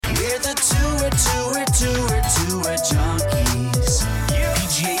We're the tour junkies.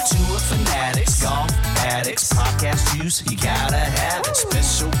 PGA Tour fanatics, golf addicts, podcast juice, you gotta have it.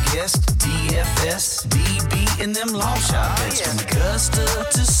 Special guest, DFS, DB, and them long shot bets. From Augusta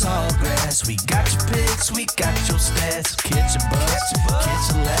to Sawgrass, we got your picks, we got your stats. Catch a buzz,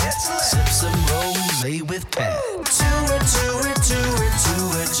 catch a laugh, sip some rosé with Pat. Tour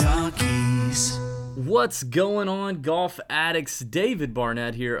junkies. What's going on, golf addicts? David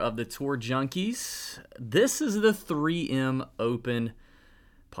Barnett here of the Tour Junkies. This is the 3M Open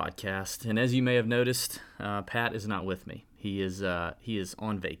podcast, and as you may have noticed, Pat is not with me. He is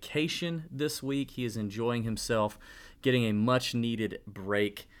on vacation this week. He is enjoying himself, getting a much-needed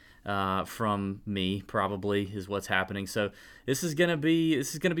break from me. Probably is what's happening. So this is gonna be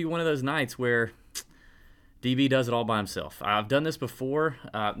one of those nights where DB does it all by himself. I've done this before.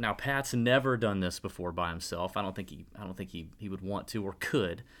 Now Pat's never done this before by himself. I don't think he would want to or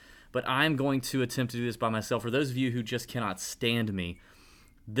could. But I'm going to attempt to do this by myself. For those of you who just cannot stand me,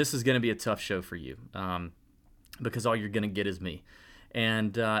 this is going to be a tough show for you because all you're going to get is me.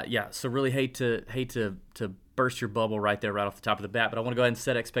 And so really hate to burst your bubble right there, right off the top of the bat. But I want to go ahead and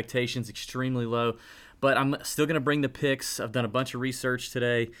set expectations extremely low. But I'm still going to bring the picks. I've done a bunch of research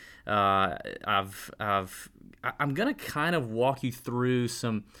today. I'm going to kind of walk you through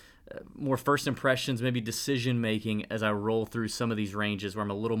some more first impressions, maybe decision making as I roll through some of these ranges where I'm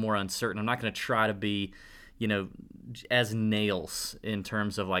a little more uncertain. I'm not going to try to be, as nails in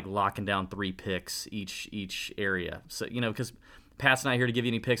terms of like locking down 3 picks each area. So, because Pat's not here to give you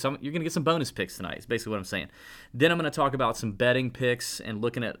any picks. You're going to get some bonus picks tonight. Is basically what I'm saying. Then I'm going to talk about some betting picks and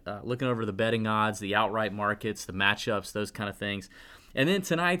looking over the betting odds, the outright markets, the matchups, those kind of things. And then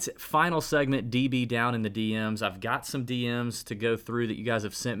tonight's final segment, DB down in the DMs. I've got some DMs to go through that you guys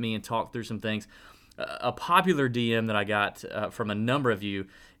have sent me and talk through some things. A popular DM that I got from a number of you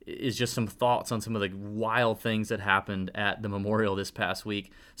is just some thoughts on some of the wild things that happened at the Memorial this past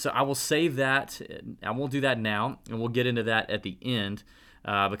week. So I will save that. I won't do that now, and we'll get into that at the end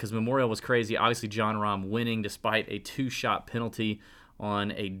because Memorial was crazy. Obviously, Jon Rahm winning despite a 2-shot penalty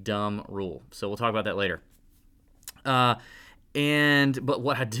on a dumb rule. So we'll talk about that later. But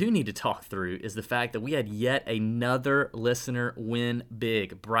what I do need to talk through is the fact that we had yet another listener win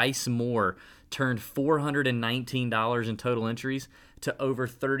big. Bryce Moore turned $419 in total entries to over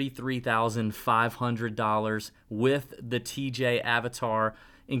 $33,500 with the TJ Avatar.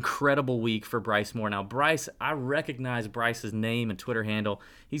 Incredible week for Bryce Moore. Now, Bryce, I recognize Bryce's name and Twitter handle.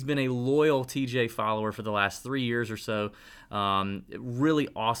 He's been a loyal TJ follower for the last 3 years or so. Really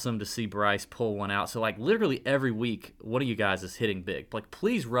awesome to see Bryce pull one out. So, literally every week, one of you guys is hitting big.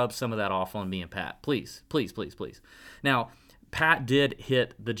 Please rub some of that off on me and Pat. Please, please, please, please. Now, Pat did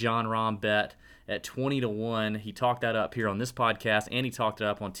hit the Jon Rahm bet at 20-1. He talked that up here on this podcast, and he talked it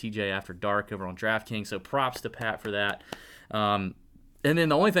up on TJ After Dark over on DraftKings. So props to Pat for that. And then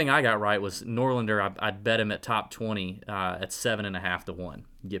the only thing I got right was Norlander. I'd bet him at top 20 at 7.5-1.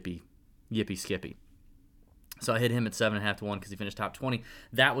 Yippee skippy. So I hit him at 7.5-1 because he finished top 20.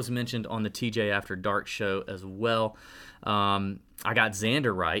 That was mentioned on the TJ After Dark show as well. I got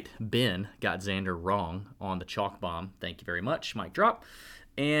Xander right. Ben got Xander wrong on the chalk bomb. Thank you very much. Mic drop.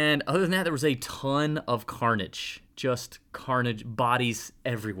 And other than that, there was a ton of carnage. Just carnage, bodies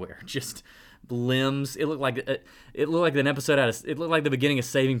everywhere. Just limbs. It looked like an episode it looked like the beginning of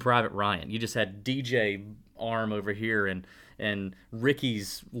Saving Private Ryan. You just had DJ arm over here and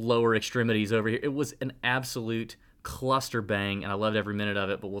Ricky's lower extremities over here. It was an absolute cluster bang, and I loved every minute of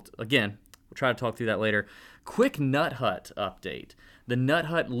it. But we'll try to talk through that later. Quick Nut Hut update. The Nut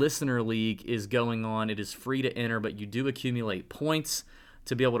Hut Listener League is going on. It is free to enter, but you do accumulate points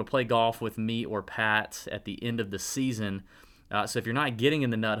to be able to play golf with me or Pat at the end of the season. So if you're not getting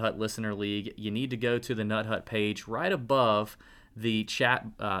in the Nut Hut Listener League, you need to go to the Nut Hut page. Right above the chat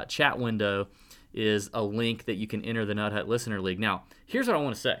window is a link that you can enter the Nut Hut Listener League. Now, here's what I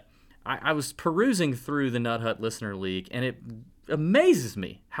want to say. I was perusing through the Nut Hut Listener League, and it amazes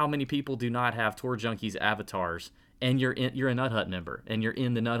me how many people do not have Tour Junkies avatars, and you're a Nut Hut member, and you're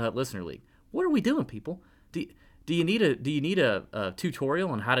in the Nut Hut Listener League. What are we doing, people? Do you need a tutorial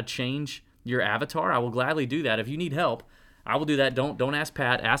on how to change your avatar? I will gladly do that. If you need help, I will do that. Don't ask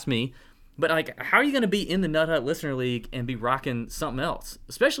Pat, ask me. But how are you going to be in the Nut Hut Listener League and be rocking something else,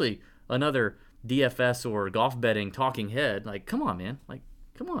 especially another DFS or golf betting talking head? Come on, man.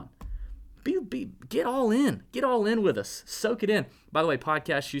 Come on. Get all in. Get all in with us. Soak it in. By the way,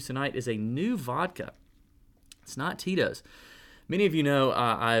 podcast juice tonight is a new vodka. It's not Tito's. Many of you know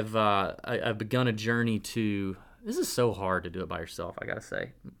I've begun a journey to. This is so hard to do it by yourself, I gotta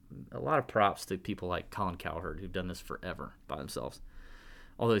say. A lot of props to people like Colin Cowherd who've done this forever by themselves.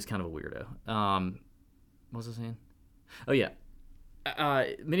 although he's kind of a weirdo. What was I saying? Oh, yeah.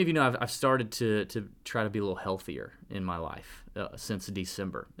 Many of you know I've started to try to be a little healthier in my life since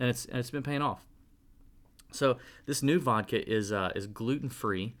December, and it's been paying off. So this new vodka is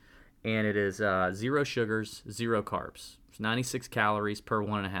gluten-free, and it is 0 sugars, 0 carbs. It's 96 calories per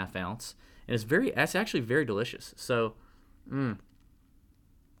 1.5 ounce, and it's actually very delicious. So, new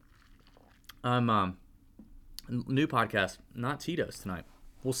podcast, not Tito's tonight.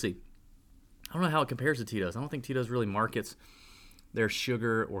 We'll see. I don't know how it compares to Tito's. I don't think Tito's really markets their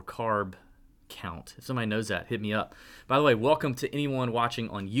sugar or carb count. If somebody knows that, hit me up. By the way, welcome to anyone watching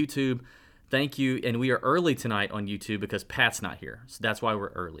on YouTube. Thank you. And we are early tonight on YouTube because Pat's not here. So that's why we're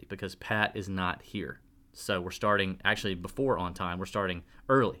early, because Pat is not here. So we're starting actually before on time. We're starting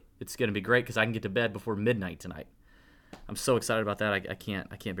early. It's going to be great because I can get to bed before midnight tonight. I'm so excited about that. I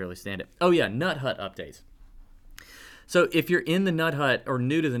can't barely stand it. Oh yeah, Nut Hut updates. So if you're in the Nut Hut or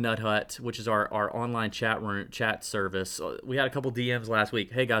new to the Nut Hut, which is our online chat service, we had a couple DMs last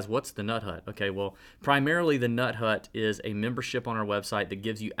week. Hey guys, what's the Nut Hut? Okay, well, primarily the Nut Hut is a membership on our website that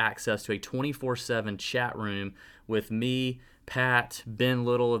gives you access to a 24/7 chat room with me, Pat, Ben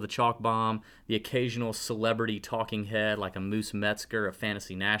Little of the Chalk Bomb, the occasional celebrity talking head like a Moose Metzger of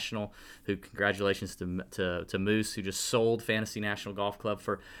Fantasy National, who congratulations to Moose, who just sold Fantasy National Golf Club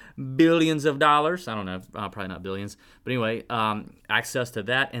for billions of dollars. I don't know, probably not billions. But anyway, access to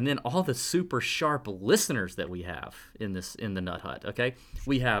that, and then all the super sharp listeners that we have in the Nut Hut, okay?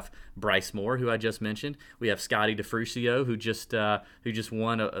 We have Bryce Moore, who I just mentioned. We have Scotty DeFrucio, who just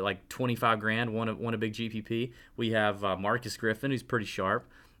won like 25 grand, won a big GPP. We have Marcus Griffin, who's pretty sharp.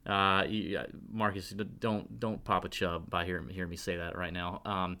 Marcus, don't pop a chub by hearing me say that right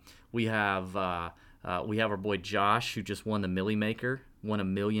now. We have our boy Josh, who just won the Millie Maker, won $1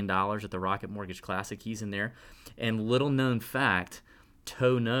 million at the Rocket Mortgage Classic. He's in there. And little known fact,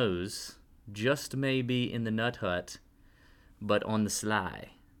 Toe Nose just may be in the Nut Hut, but on the sly.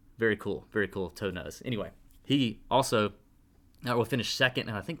 Very cool, Toe Nose. Anyway, he also will finish second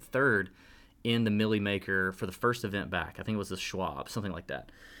and I think third in the Millie Maker for the first event back. I think it was the Schwab, something like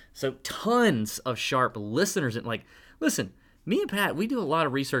that. So tons of sharp listeners. And like, listen, me and Pat, we do a lot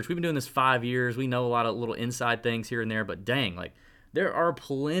of research. We've been doing this 5 years. We know a lot of little inside things here and there, but dang, like there are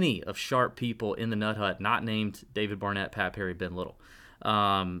plenty of sharp people in the Nut Hut, not named David Barnett, Pat Perry, Ben Little.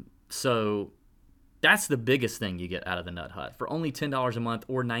 So that's the biggest thing you get out of the Nut Hut. For only $10 a month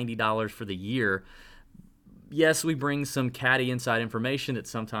or $90 for the year, yes, we bring some caddy inside information that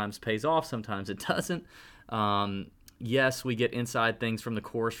sometimes pays off, sometimes it doesn't. Yes, we get inside things from the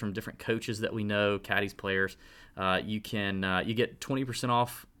course from different coaches that we know, caddies, players. You get 20%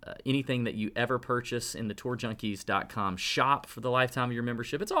 off anything that you ever purchase in the tourjunkies.com shop for the lifetime of your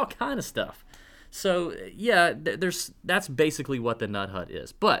membership. It's all kind of stuff. So yeah, that's basically what the Nut Hut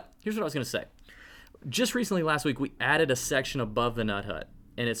is. But here's what I was going to say. Just recently, last week, we added a section above the Nut Hut,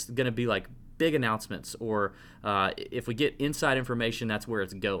 and it's going to be like big announcements, or if we get inside information, that's where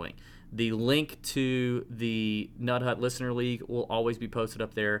it's going. The link to the Nut Hut Listener League will always be posted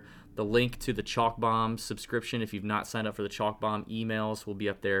up there. The link to the Chalk Bomb subscription, if you've not signed up for the Chalk Bomb emails, will be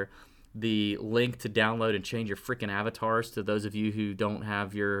up there. The link to download and change your freaking avatars, to those of you who don't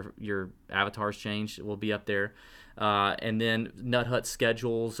have your avatars changed, will be up there. And then Nut Hut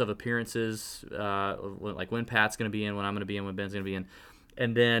schedules of appearances, like when Pat's going to be in, when I'm going to be in, when Ben's going to be in.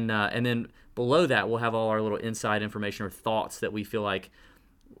 And then below that, we'll have all our little inside information or thoughts that we feel like,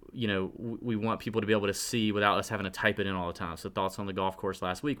 you know, we want people to be able to see without us having to type it in all the time. So thoughts on the golf course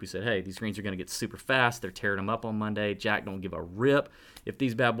last week. We said, hey, these greens are going to get super fast. They're tearing them up on Monday. Jack don't give a rip if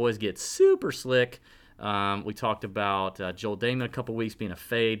these bad boys get super slick. We talked about Joel Damon a couple weeks being a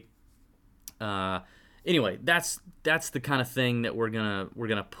fade. Anyway, that's the kind of thing that we're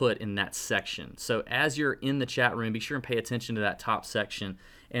gonna put in that section. So as you're in the chat room, be sure and pay attention to that top section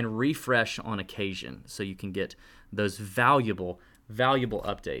and refresh on occasion so you can get those valuable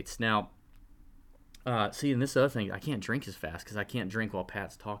updates. Now, see, and this other thing, I can't drink as fast because I can't drink while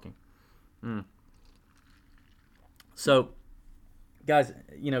Pat's talking. So, guys,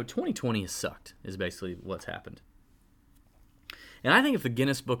 2020 has sucked, is basically what's happened. And I think if the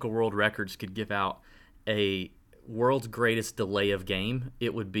Guinness Book of World Records could give out a world's greatest delay of game,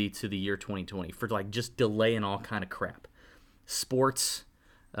 it would be to the year 2020 for like just delaying all kind of crap. Sports,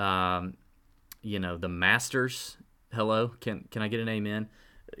 the Masters. Hello, can I get an amen?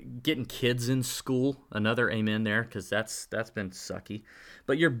 Getting kids in school, another amen there, because that's been sucky.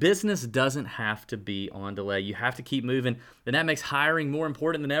 But your business doesn't have to be on delay. You have to keep moving, and that makes hiring more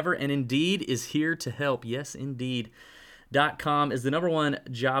important than ever. And Indeed is here to help. Yes, Indeed.com is the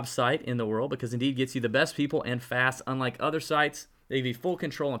 #1 job site in the world because Indeed gets you the best people and fast. Unlike other sites, They give you full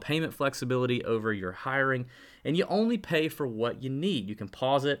control and payment flexibility over your hiring, and you only pay for what you need. You can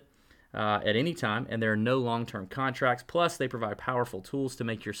pause it at any time, and there are no long-term contracts. Plus, they provide powerful tools to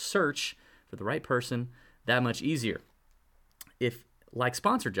make your search for the right person that much easier. If, like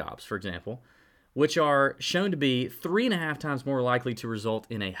sponsored jobs, for example, which are shown to be 3.5 times more likely to result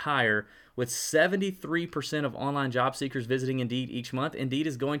in a hire, with 73% of online job seekers visiting Indeed each month, Indeed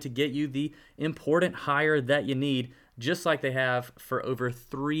is going to get you the important hire that you need, just like they have for over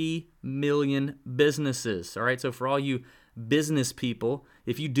 3 million businesses. All right, so for all you business people,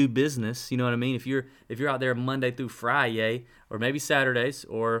 if you do business, you know what I mean? If you're out there Monday through Friday, or maybe Saturdays,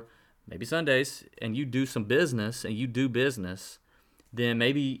 or maybe Sundays, and you do some business, then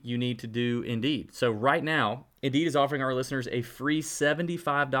maybe you need to do Indeed. So right now, Indeed is offering our listeners a free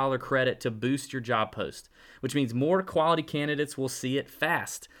 $75 credit to boost your job post, which means more quality candidates will see it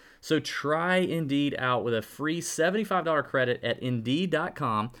fast. So try Indeed out with a free $75 credit at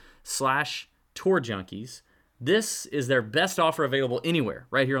Indeed.com/TourJunkies. This is their best offer available anywhere,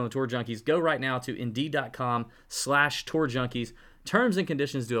 right here on the Tour Junkies. Go right now to Indeed.com/TourJunkies. Terms and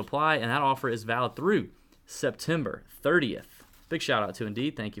conditions do apply, and that offer is valid through September 30th. Big shout out to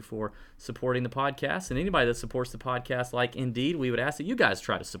Indeed. Thank you for supporting the podcast. And anybody that supports the podcast like Indeed, we would ask that you guys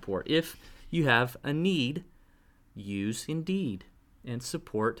try to support. If you have a need, use Indeed and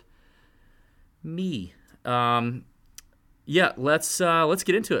support me. Let's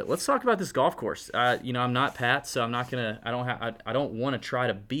get into it. Let's talk about this golf course. I'm not Pat, so I'm not gonna. I don't want to try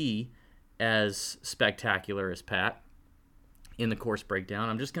to be as spectacular as Pat in the course breakdown.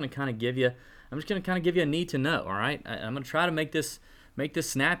 I'm just gonna kind of give you a need to know. All right, I'm gonna try to make this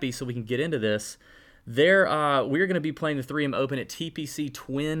snappy so we can get into this. We're going to be playing the 3M Open at TPC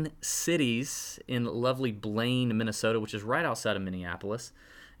Twin Cities in lovely Blaine, Minnesota, which is right outside of Minneapolis.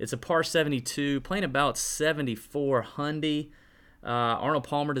 It's a par 72, playing about 74 Hyundai. Arnold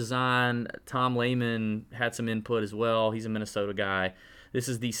Palmer design. Tom Lehman had some input as well. He's a Minnesota guy. This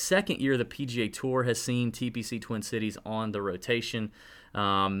is the second year the PGA Tour has seen TPC Twin Cities on the rotation,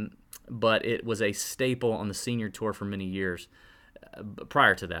 but it was a staple on the senior tour for many years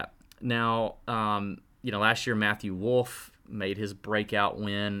prior to that. Now, last year Matthew Wolff made his breakout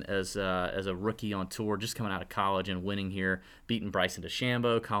win as a rookie on tour, just coming out of college and winning here, beating Bryson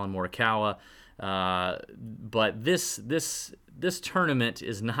DeChambeau, Colin Morikawa. But this tournament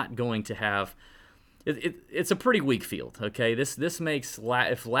is not going to have. It's a pretty weak field. Okay, this makes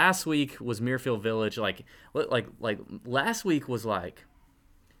if last week was Muirfield Village, like last week was like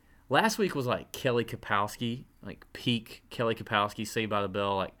Kelly Kapowski, like peak Kelly Kapowski, Saved by the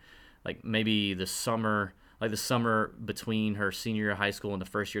Bell, like maybe the summer between her senior year of high school and the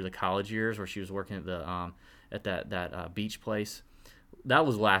first year of the college years, where she was working at the that beach place. That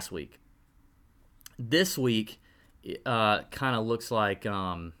was last week. This week, kind of looks like.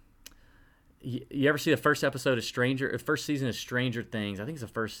 You ever see the first season of Stranger Things? I think it's the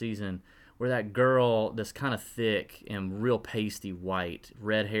first season where that girl that's kind of thick and real pasty white,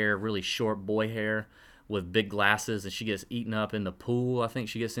 red hair, really short boy hair with big glasses, and she gets eaten up in the pool. I think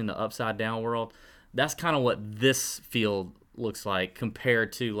she gets in the upside down world. That's kind of what this field looks like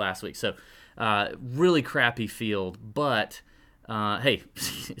compared to last week. So really crappy field, but hey,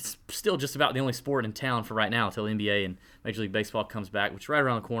 it's still just about the only sport in town for right now until the NBA and Major League Baseball comes back, which is right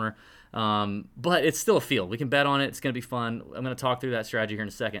around the corner. But it's still a field. We can bet on it. It's going to be fun. I'm going to talk through that strategy here in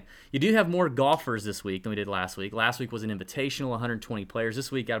a second. You do have more golfers this week than we did last week. Last week was an invitational, 120 players.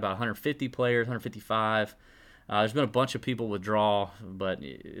 This week got about 150 players, 155. There's been a bunch of people withdraw, but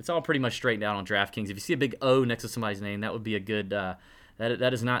it's all pretty much straightened out on DraftKings. If you see a big O next to somebody's name, that would be a good. That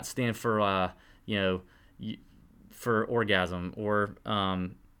does not stand for for orgasm or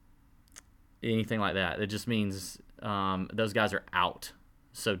anything like that. It just means those guys are out,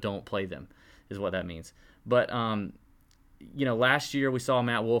 so don't play them, is what that means. But last year we saw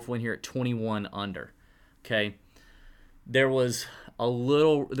Matt Wolff win here at 21 under. Okay, there was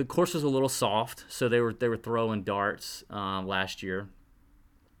the course was a little soft, so they were throwing darts last year.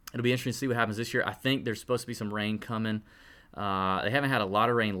 It'll be interesting to see what happens this year. I think there's supposed to be some rain coming. They haven't had a lot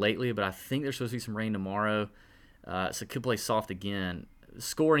of rain lately, but I think there's supposed to be some rain tomorrow. So it could play soft again.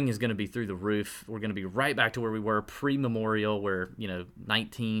 Scoring is going to be through the roof. We're going to be right back to where we were pre-Memorial, where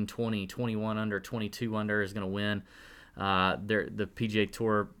 19, 20, 21 under, 22 under is going to win. The PGA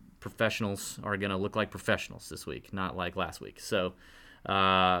Tour professionals are going to look like professionals this week, not like last week. So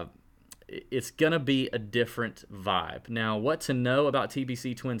it's going to be a different vibe. Now, what to know about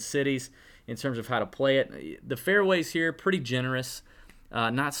TPC Twin Cities in terms of how to play it? The fairways here, pretty generous.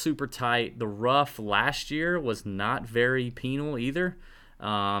 Not super tight. The rough last year was not very penal either.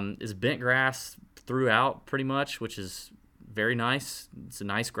 It's bent grass throughout pretty much, which is very nice. It's a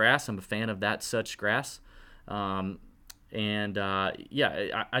nice grass. I'm a fan of that such grass. I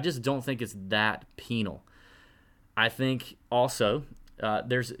just don't think it's that penal. I think also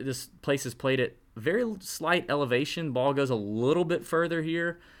this place is played at very slight elevation. Ball goes a little bit further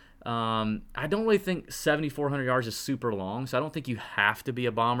here. I don't really think 7,400 yards is super long, so I don't think you have to be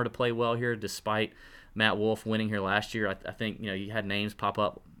a bomber to play well here, despite Matt Wolff winning here last year. I think you had names pop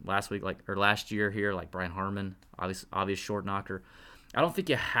up last year here, like Brian Harmon, obvious short knocker. I don't think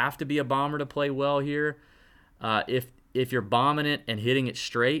you have to be a bomber to play well here. If you're bombing it and hitting it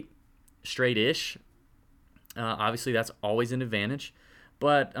straight-ish, obviously that's always an advantage.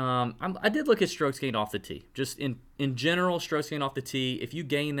 But I did look at strokes gained off the tee. Just in general, strokes gained off the tee, if you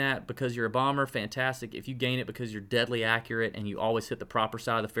gain that because you're a bomber, fantastic. If you gain it because you're deadly accurate and you always hit the proper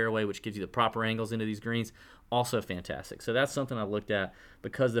side of the fairway, which gives you the proper angles into these greens, also fantastic. So that's something I looked at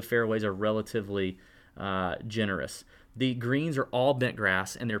because the fairways are relatively generous. The greens are all bent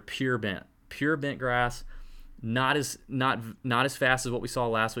grass, and they're pure bent. Pure bent grass, not as fast as what we saw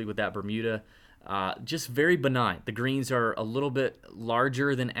last week with that Bermuda. Just very benign. The greens are a little bit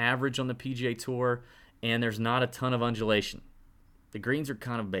larger than average on the PGA Tour, and there's not a ton of undulation. The greens are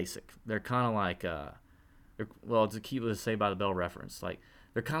kind of basic. They're kind of like, to keep with the Saved by the Bell reference, like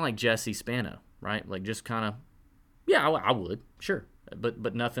they're kind of like Jesse Spano, right? Like just kind of, yeah, I would, sure,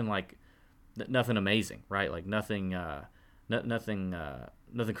 but nothing like, nothing amazing, right? Like nothing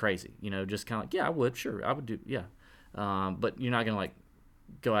crazy, just kind of like, yeah, I would, sure, I would do, yeah, but you're not gonna like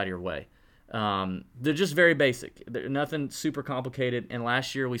go out of your way. They're just very basic. They're nothing super complicated. And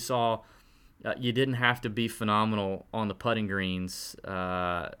last year we saw you didn't have to be phenomenal on the putting greens.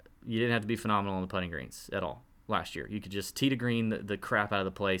 You didn't have to be phenomenal on the putting greens at all last year. You could just tee to green the crap out of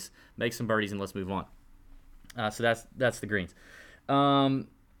the place, make some birdies, and let's move on. So that's the greens.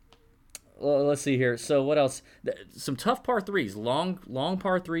 Well, let's see here. So what else? Some tough par threes, long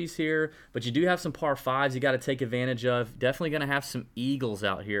par threes here, but you do have some par fives you got to take advantage of. Definitely going to have some eagles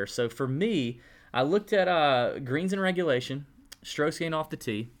out here. So for me, I looked at greens in regulation, strokes gained off the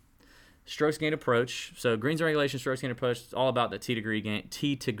tee, strokes gained approach. So greens in regulation, strokes gained approach. It's all about the tee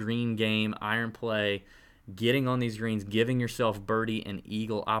to green game, iron play, getting on these greens, giving yourself birdie and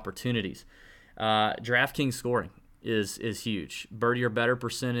eagle opportunities. DraftKings scoring is huge. Birdie or better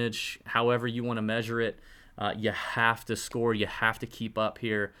percentage, however you want to measure it, you have to score. You have to keep up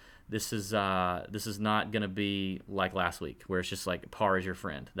here. This is not going to be like last week where it's just like par is your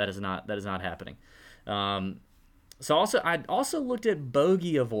friend. That is not happening. So I also looked at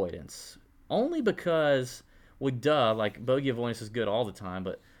bogey avoidance only because, like bogey avoidance is good all the time,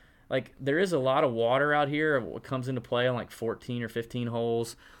 but like there is a lot of water out here. What comes into play on like 14 or 15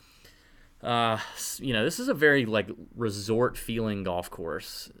 holes. This is a very like resort feeling golf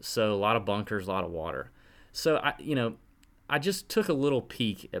course. So a lot of bunkers, a lot of water. So I just took a little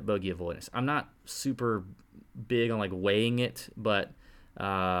peek at bogey avoidance. I'm not super big on like weighing it, but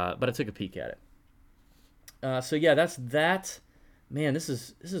I took a peek at it. So yeah, that's that. Man, this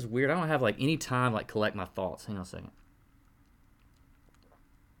is weird. I don't have like any time like collect my thoughts. Hang on a second.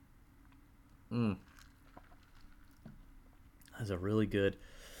 That's a really good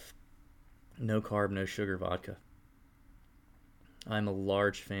no carb, no sugar vodka. I'm a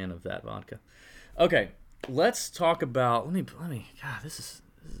large fan of that vodka. Okay, let's talk about. Let me. God, this is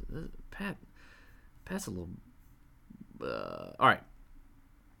Pat's a little. All right.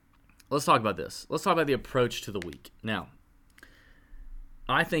 Let's talk about this. Let's talk about the approach to the week. Now,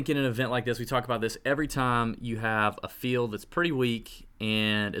 I think in an event like this, we talk about this every time you have a field that's pretty weak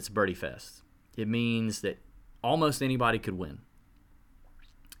and it's a birdie fest. It means that almost anybody could win.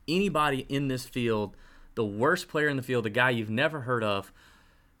 Anybody in this field, the worst player in the field, the guy you've never heard of,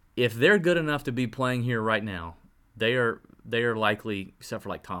 if they're good enough to be playing here right now, they are likely, except for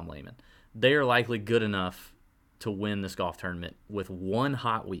like Tom Lehman, they are likely good enough to win this golf tournament with one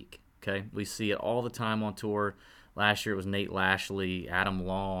hot week. Okay, we see it all the time on tour. Last year it was Nate Lashley, Adam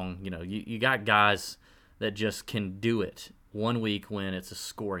Long. You got guys that just can do it one week when it's a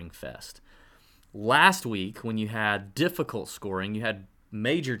scoring fest. Last week when you had difficult scoring, you had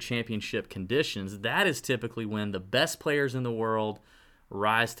major championship conditions, that is typically when the best players in the world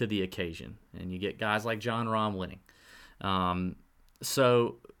rise to the occasion, and you get guys like Jon Rahm winning.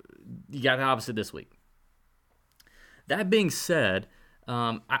 So you got the opposite this week. That being said,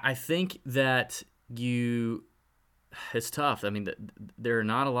 I think that it's tough. I mean, there are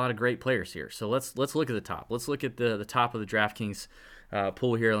not a lot of great players here. So let's look at the top. Let's look at the top of the DraftKings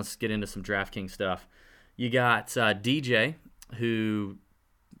pool here. Let's get into some DraftKings stuff. You got DJ, who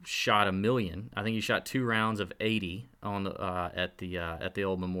shot 1,000,000. I think he shot 2 rounds of 80 on at the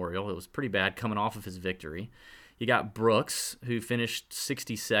Old Memorial. It was pretty bad coming off of his victory. You got Brooks, who finished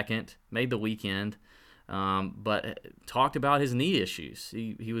 62nd, made the weekend, but talked about his knee issues.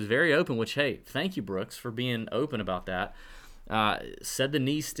 He was very open, which, hey, thank you, Brooks, for being open about that. Said the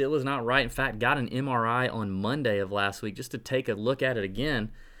knee still is not right. In fact, got an MRI on Monday of last week just to take a look at it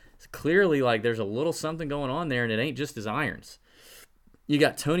again. It's clearly like there's a little something going on there, and it ain't just his irons. You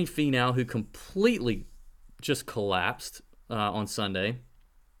got Tony Finau, who completely just collapsed on Sunday.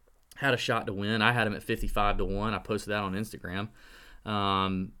 Had a shot to win. I had him at 55-1. I posted that on Instagram.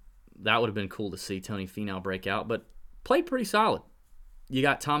 That would have been cool to see Tony Finau break out, but played pretty solid. You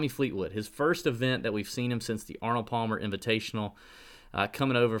got Tommy Fleetwood, his first event that we've seen him since the Arnold Palmer Invitational,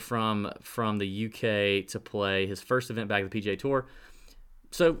 coming over from the UK to play his first event back at the PGA Tour.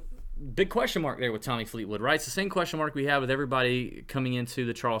 So, big question mark there with Tommy Fleetwood, right? It's the same question mark we have with everybody coming into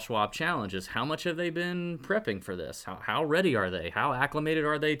the Charles Schwab Challenge is how much have they been prepping for this? How ready are they? How acclimated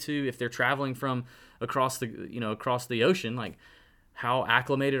are they to, if they're traveling from across the ocean, like how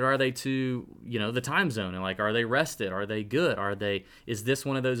acclimated are they to, the time zone? And like, are they rested? Are they good? Is this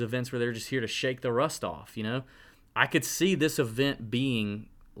one of those events where they're just here to shake the rust off? I could see this event being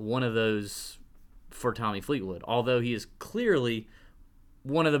one of those for Tommy Fleetwood, although he is clearly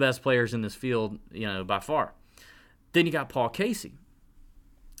one of the best players in this field, by far. Then you got Paul Casey,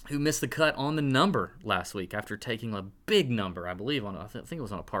 who missed the cut on the number last week after taking a big number, I believe, I think it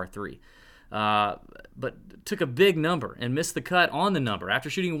was on a par 3. But took a big number and missed the cut on the number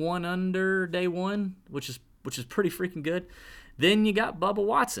after shooting 1 under day 1, which is pretty freaking good. Then you got Bubba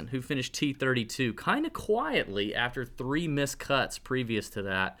Watson, who finished T32 kind of quietly after 3 missed cuts previous to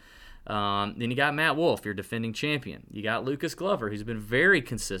that. Then you got Matt Wolff, your defending champion. You got Lucas Glover, who's been very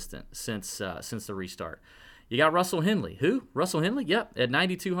consistent since the restart. You got Russell Henley. Who? Russell Henley? Yep, at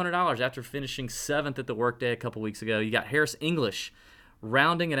 $9,200 after finishing 7th at the Workday a couple weeks ago. You got Harris English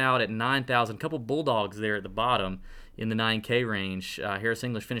rounding it out at $9,000. A couple Bulldogs there at the bottom in the 9K range. Harris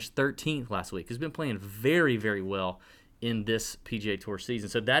English finished 13th last week. He's been playing very, very well in this PGA Tour season.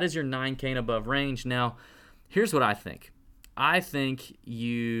 So that is your 9K and above range. Now, here's what I think. I think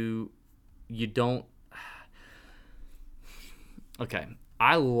you don't. Okay,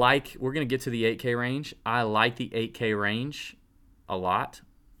 we're going to get to the 8K range. I like the 8K range a lot,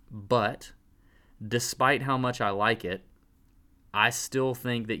 but despite how much I like it, I still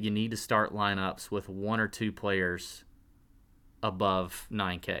think that you need to start lineups with 1 or 2 players above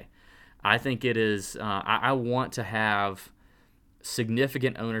 9K. I think it is. I want to have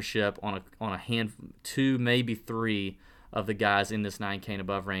significant ownership on a hand, 2, maybe 3 of the guys in this 9K and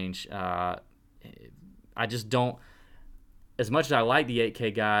above range. I just don't. As much as I like the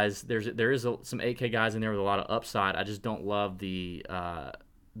 8K guys, there is some 8K guys in there with a lot of upside. I just don't love the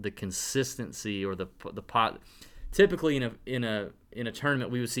consistency or the pot. Typically in a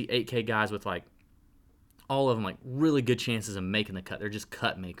tournament, we would see 8K guys with like all of them like really good chances of making the cut. They're just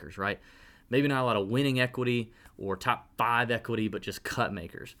cut makers, right? Maybe not a lot of winning equity or top 5 equity, but just cut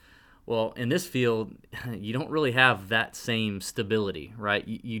makers. Well, in this field, you don't really have that same stability, right?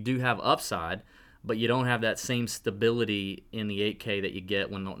 You do have upside, but you don't have that same stability in the 8K that you get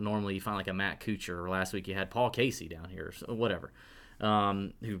when normally you find like a Matt Kuchar, or last week you had Paul Casey down here, or whatever,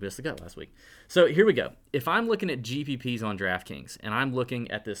 who missed the cut last week. So here we go. If I'm looking at GPPs on DraftKings and I'm looking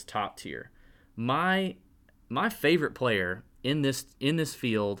at this top tier, my favorite player in this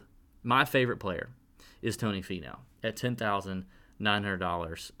field, my favorite player is Tony Finau at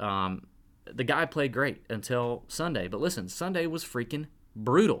 $10,900. The guy played great until Sunday, but listen, Sunday was freaking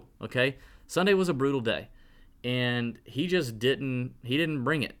brutal. Okay, Sunday was a brutal day, and he just didn't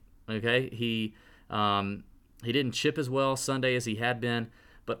bring it. Okay, he didn't chip as well Sunday as he had been,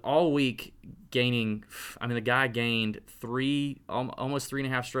 but all week gaining. I mean, the guy gained almost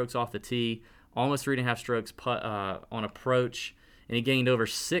 3.5 strokes off the tee, almost 3.5 strokes on approach. And he gained over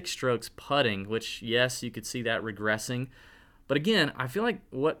 6 strokes putting, which, yes, you could see that regressing. But again, I feel like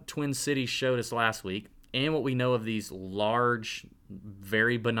what Twin Cities showed us last week, and what we know of these large,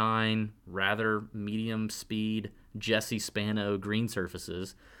 very benign, rather medium speed Jesse Spano green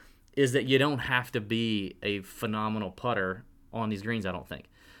surfaces, is that you don't have to be a phenomenal putter on these greens, I don't think.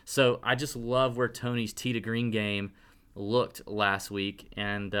 So I just love where Tony's tee to green game looked last week,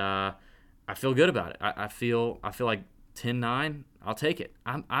 and I feel good about it. I feel like 10-9, I'll take it.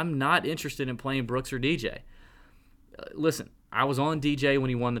 I'm not interested in playing Brooks or DJ. Listen, I was on DJ when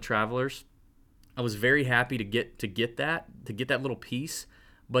he won the Travelers. I was very happy to get that little piece,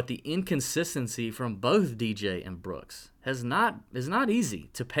 but the inconsistency from both DJ and Brooks is not easy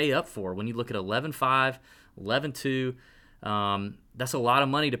to pay up for when you look at 11-5, 11-2. That's a lot of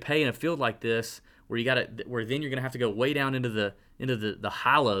money to pay in a field like this where then you're gonna have to go way down into the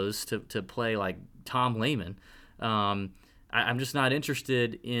hollows to play like Tom Lehman. I'm just not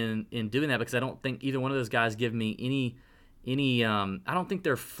interested in doing that because I don't think either one of those guys give me any. I don't think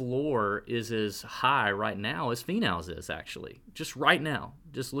their floor is as high right now as Finau's is, actually. Just right now,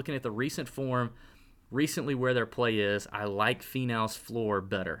 just looking at the recent form, recently where their play is, I like Finau's floor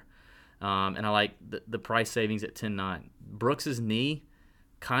better, and I like the price savings at 10-9. Brooks's knee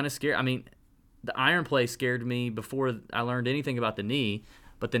kind of scared. I mean, the iron play scared me before I learned anything about the knee.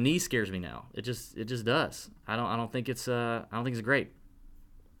 But the knee scares me now. It just does. I don't think it's great.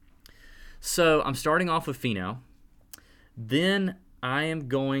 So I'm starting off with Finau. Then I am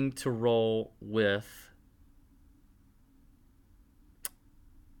going to roll with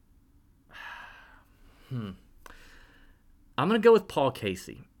I'm going to go with Paul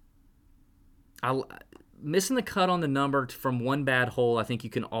Casey. Missing the cut on the number from one bad hole, I think you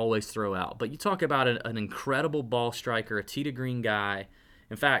can always throw out. But you talk about an incredible ball striker, a tee to green guy.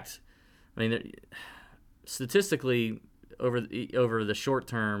 In fact, I mean, statistically, over the short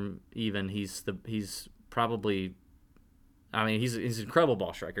term, even he's probably, I mean, he's an incredible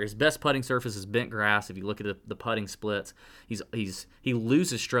ball striker. His best putting surface is bent grass. If you look at the putting splits, he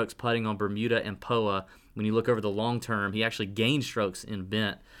loses strokes putting on Bermuda and POA. When you look over the long term, he actually gains strokes in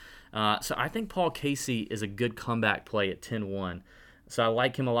bent. So I think Paul Casey is a good comeback play at 10-1. So I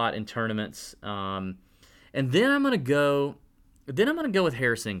like him a lot in tournaments. And then I'm going to go. Then I'm going to go with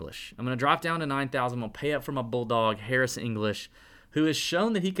Harris English. I'm going to drop down to 9,000. I'm going to pay up for my Bulldog, Harris English, who has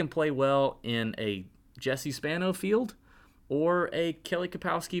shown that he can play well in a Jesse Spano field or a Kelly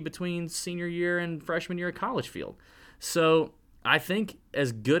Kapowski between senior year and freshman year of college field. So I think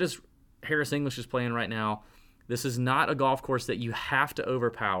as good as Harris English is playing right now, this is not a golf course that you have to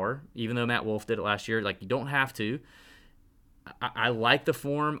overpower, even though Matt Wolff did it last year. Like, you don't have to. I like the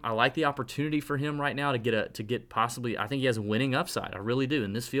form. I like the opportunity for him right now to get possibly. I think he has winning upside. I really do.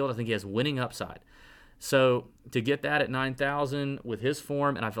 In this field, I think he has winning upside. So to get that at 9,000 with his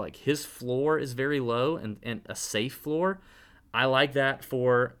form, and I feel like his floor is very low and a safe floor. I like that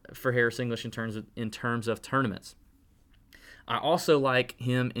for Harris English in terms of tournaments. I also like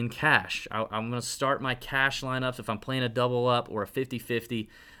him in cash. I'm going to start my cash lineups if I'm playing a double up or a 50-50.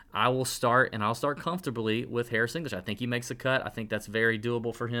 I'll start comfortably with Harris English. I think he makes a cut. I think that's very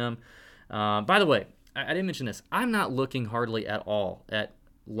doable for him. By the way, I didn't mention this. I'm not looking hardly at all at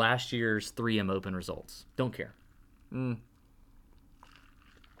last year's 3M Open results. Don't care. Don't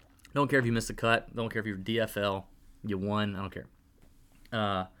care if you missed a cut. Don't care if you're DFL. You won. I don't care.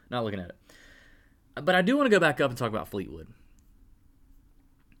 Not looking at it. But I do want to go back up and talk about Fleetwood.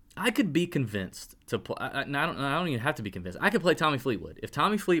 I could be convinced to play. I don't even have to be convinced. I could play Tommy Fleetwood. If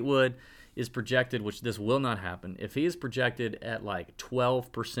Tommy Fleetwood is projected, which this will not happen, if he is projected at like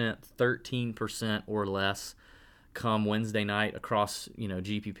 12%, 13% or less come Wednesday night across,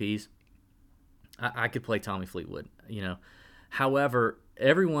 GPPs, I could play Tommy Fleetwood. However,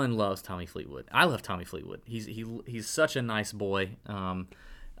 everyone loves Tommy Fleetwood. I love Tommy Fleetwood. He's such a nice boy.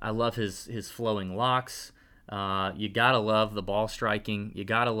 I love his flowing locks. You gotta love the ball striking. You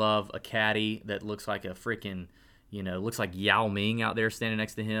gotta love a caddy that looks like a freaking, looks like Yao Ming out there standing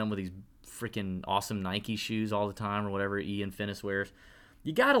next to him with these freaking awesome Nike shoes all the time or whatever Ian Finnis wears.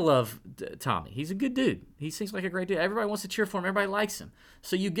 You gotta love Tommy. He's a good dude. He seems like a great dude. Everybody wants to cheer for him. Everybody likes him.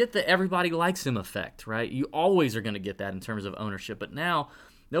 So you get the everybody likes him effect, right? You always are going to get that in terms of ownership. But now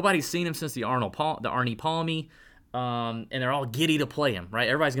nobody's seen him since the Arnie Palmy, and they're all giddy to play him, right?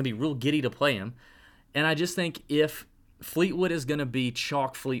 Everybody's going to be real giddy to play him. And I just think if Fleetwood is going to be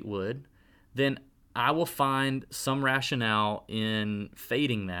chalk Fleetwood, then I will find some rationale in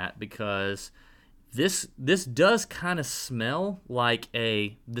fading that, because this does kind of smell like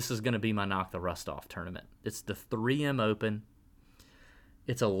this is going to be my knock the rust off tournament. It's the 3M Open.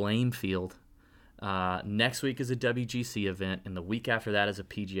 It's a lame field. Next week is a WGC event, and the week after that is a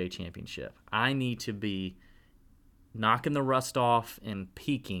PGA Championship. I need to be knocking the rust off and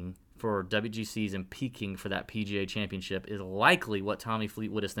peaking for WGCs and peaking for that PGA Championship is likely what Tommy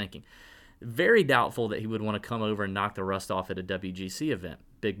Fleetwood is thinking. Very doubtful that he would want to come over and knock the rust off at a WGC event.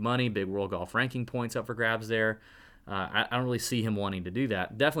 Big money, big World Golf Ranking points up for grabs there. I don't really see him wanting to do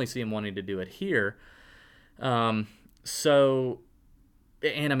that. Definitely see him wanting to do it here. And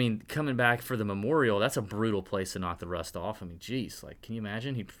I mean, coming back for the Memorial, that's a brutal place to knock the rust off. I mean, geez, like, can you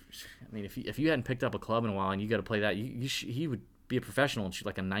imagine? If you hadn't picked up a club in a while and you got to play that, he would be a professional and shoot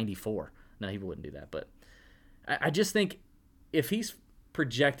like a 94. No, he wouldn't do that. But I just think if he's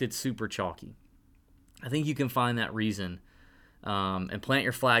projected super chalky, I think you can find that reason and plant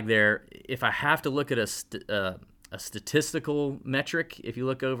your flag there. If I have to look at a statistical metric, if you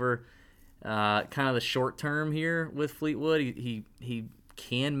look over kind of the short term here with Fleetwood, he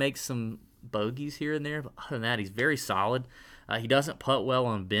can make some bogeys here and there, but other than that, he's very solid. He doesn't putt well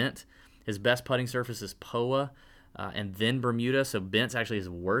on bent. His best putting surface is POA and then Bermuda, so bent's actually his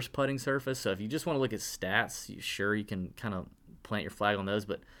worst putting surface. So if you just want to look at stats, you can kind of plant your flag on those,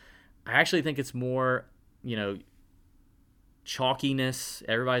 but I actually think it's more, chalkiness.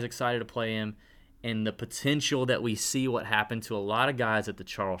 Everybody's excited to play him, and the potential that we see what happened to a lot of guys at the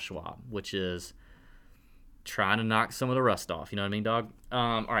Charles Schwab, which is trying to knock some of the rust off. You know what I mean, dog?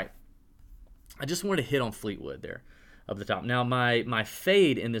 All right. I just wanted to hit on Fleetwood there up the top. Now, my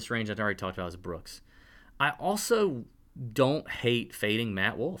fade in this range I've already talked about is Brooks. I also don't hate fading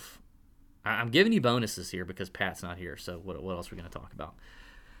Matt Wolff. I'm giving you bonuses here because Pat's not here, so what else are we going to talk about?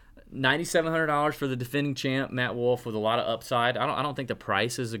 $9,700 for the defending champ, Matt Wolff, with a lot of upside. I don't think the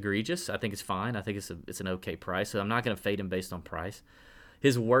price is egregious. I think it's fine. I think it's an okay price, so I'm not going to fade him based on price.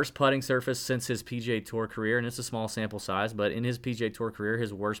 His worst putting surface since his PGA Tour career, and it's a small sample size, but in his PGA Tour career,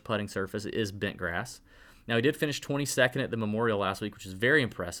 his worst putting surface is bent grass. Now, he did finish 22nd at the Memorial last week, which is very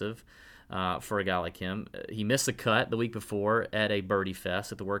impressive for a guy like him. He missed the cut the week before at a Birdie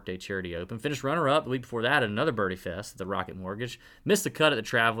Fest at the Workday Charity Open. Finished runner-up the week before that at another Birdie Fest at the Rocket Mortgage. Missed the cut at the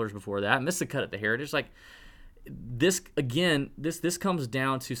Travelers before that. Missed the cut at the Heritage. Like, this, again, this comes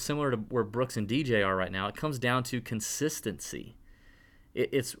down to similar to where Brooks and DJ are right now. It comes down to consistency.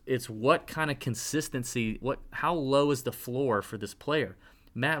 It's what kind of consistency, how low is the floor for this player?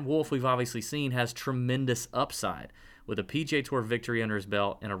 Matt Wolff, we've obviously seen, has tremendous upside with a PGA Tour victory under his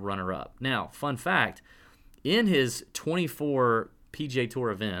belt and a runner-up. Now, fun fact, in his 24 PGA Tour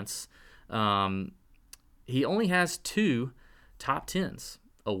events, he only has 2 top 10s,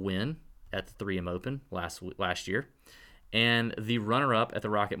 a win at the 3M Open last year, and the runner-up at the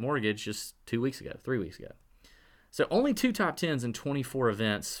Rocket Mortgage just 3 weeks ago. So only 2 top 10s in 24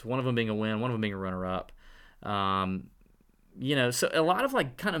 events, one of them being a win, one of them being a runner-up. So a lot of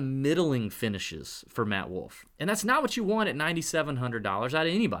kind of middling finishes for Matt Wolff. And that's not what you want at $9,700 out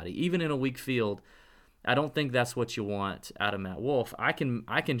of anybody, even in a weak field. I don't think that's what you want out of Matt Wolff. I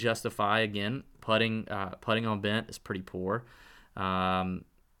can justify, again, putting on bent is pretty poor.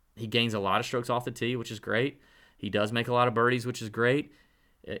 He gains a lot of strokes off the tee, which is great. He does make a lot of birdies, which is great.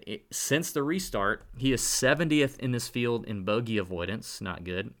 Since the restart, he is 70th in this field in bogey avoidance, not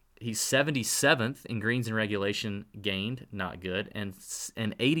good. He's 77th in greens in regulation gained, not good, and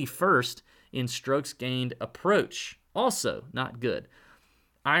 81st in strokes gained approach, also not good.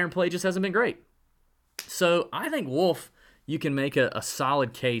 Iron play just hasn't been great. So I think Wolff, you can make a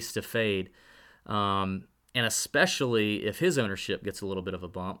solid case to fade, and especially if his ownership gets a little bit of a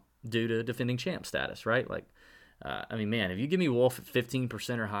bump due to defending champ status, right? If you give me Wolff at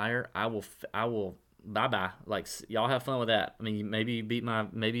 15% or higher, I will bye-bye. Y'all have fun with that. Maybe beat my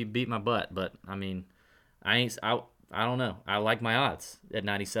butt, but I don't know. I like my odds at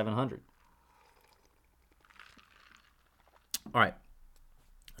 9,700. All right.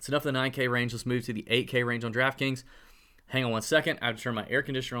 That's enough of the 9K range. Let's move to the 8K range on DraftKings. Hang on one second. I have to turn my air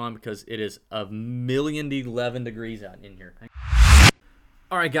conditioner on because it is 1,011 degrees out in here.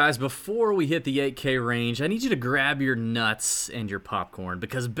 All right, guys, before we hit the 8K range, I need you to grab your nuts and your popcorn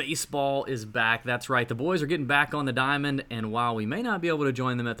because baseball is back. That's right. The boys are getting back on the diamond, and while we may not be able to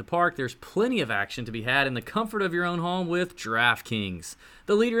join them at the park, there's plenty of action to be had in the comfort of your own home with DraftKings.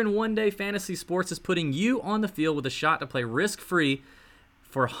 The leader in one-day fantasy sports is putting you on the field with a shot to play risk-free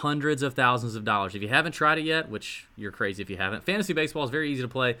for hundreds of thousands of dollars. If you haven't tried it yet, which you're crazy if you haven't, fantasy baseball is very easy to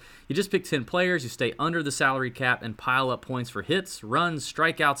play. You just pick 10 players, you stay under the salary cap, and pile up points for hits, runs,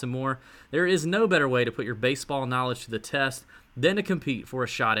 strikeouts, and more. There is no better way to put your baseball knowledge to the test than to compete for a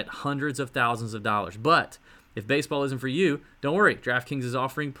shot at hundreds of thousands of dollars. But if baseball isn't for you, don't worry. DraftKings is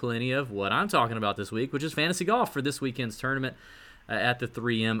offering plenty of what I'm talking about this week, which is fantasy golf for this weekend's tournament at the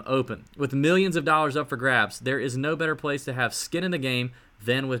 3M Open. With millions of dollars up for grabs, there is no better place to have skin in the game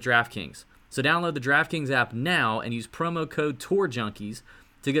than with DraftKings. So download the DraftKings app now and use promo code TOURJunkies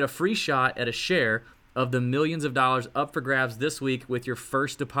to get a free shot at a share of the millions of dollars up for grabs this week with your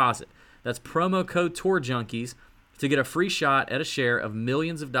first deposit. That's promo code TOURJunkies to get a free shot at a share of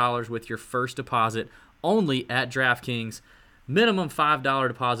millions of dollars with your first deposit only at DraftKings. Minimum $5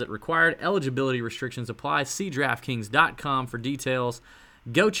 deposit required. Eligibility restrictions apply. See DraftKings.com for details.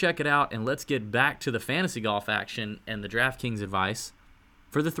 Go check it out, and let's get back to the fantasy golf action and the DraftKings advice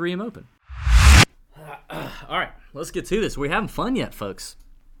for the 3M Open. All right, let's get to this. We having fun yet, folks?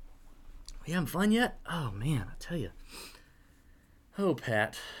 We having fun yet? Oh, man, I tell you. Oh,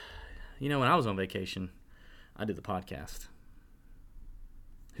 Pat. When I was on vacation, I did the podcast.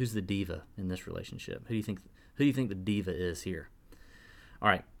 Who's the diva in this relationship? Who do you think the diva is here? All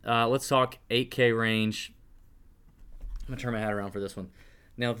right, let's talk 8K range. I'm going to turn my hat around for this one.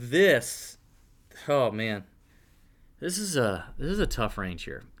 Now this, oh man, this is a tough range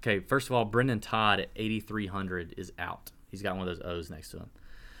here. Okay, first of all, Brendan Todd at 8,300 is out. He's got one of those O's next to him.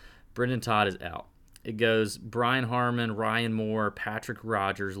 Brendan Todd is out. It goes Brian Harman, Ryan Moore, Patrick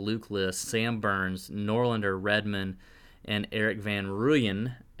Rogers, Luke List, Sam Burns, Norlander, Redmond, and Eric Van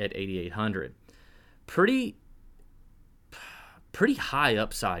Rooyen at 8,800. Pretty high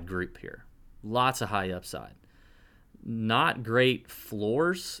upside group here. Lots of high upside. Not great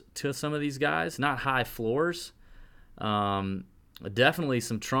floors to some of these guys. Not high floors. Definitely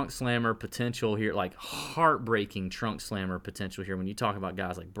some trunk slammer potential here, like heartbreaking trunk slammer potential here when you talk about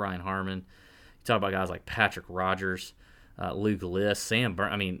guys like Brian Harman. You talk about guys like Patrick Rogers, Luke List, Sam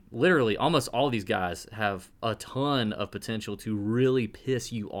Burns. I mean, literally almost all these guys have a ton of potential to really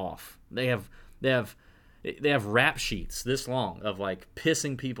piss you off. They have rap sheets this long of like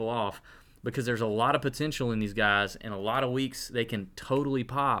pissing people off because there's a lot of potential in these guys, and a lot of weeks they can totally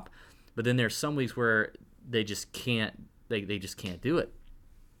pop, but then there's some weeks where they just can't. They just can't do it.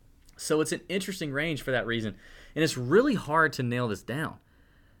 So it's an interesting range for that reason, and it's really hard to nail this down.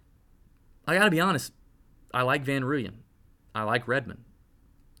 I got to be honest. I like Van Rooyen. I like Redmond.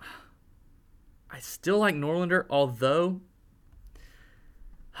 I still like Norlander, although,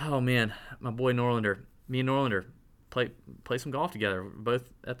 oh man, my boy Norlander. Me and Norlander play some golf together,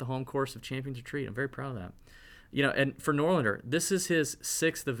 both at the home course of Champions Retreat. I'm very proud of that. You know, and for Norlander, this is his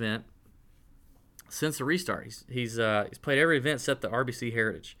 6th event since the restart. He's played every event except the RBC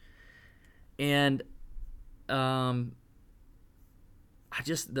Heritage, and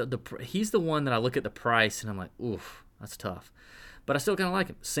he's the one that I look at the price and I'm like, oof, that's tough. But I still kind of like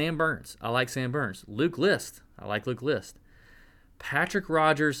him. Sam Burns, I like Sam Burns. Luke List, I like Luke List. Patrick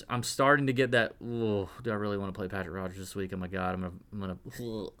Rogers, I'm starting to get that. Do I really want to play Patrick Rogers this week? Oh my God, I'm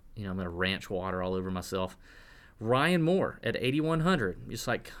gonna ranch water all over myself. Ryan Moore at 8,100. Just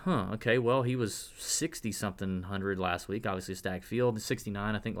like, okay, well, he was 60-something hundred last week. Obviously a stacked field.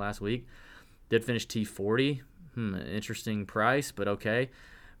 69, I think, last week. Did finish T40. Interesting price, but okay.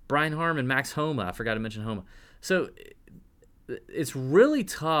 Brian Harman, Max Homa. I forgot to mention Homa. So it's really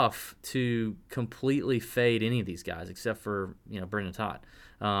tough to completely fade any of these guys except for, Brendan Todd.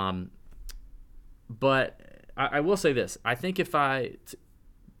 But I will say this. I think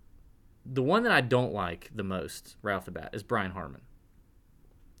the one that I don't like the most right off the bat is Brian Harman.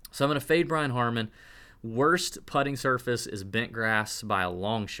 So I'm going to fade Brian Harman. Worst putting surface is bent grass by a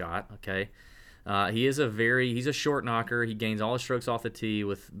long shot, okay? He's a short knocker. He gains all his strokes off the tee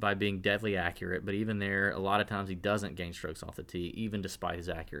by being deadly accurate, but even there, a lot of times he doesn't gain strokes off the tee, even despite his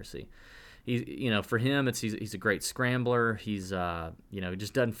accuracy. For him, he's a great scrambler. He's he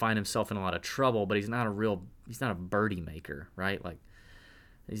just doesn't find himself in a lot of trouble, but he's not a birdie maker, right? Like,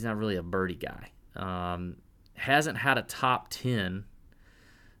 he's not really a birdie guy. Hasn't had a top 10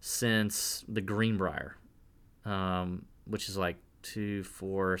 since the Greenbrier, which is like 2,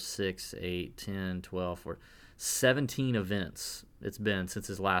 4, 6, 8, 10, 12, 17 events it's been since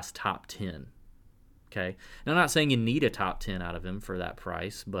his last top 10. Okay. Now, I'm not saying you need a top 10 out of him for that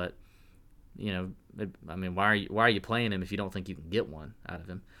price, but, why are you playing him if you don't think you can get one out of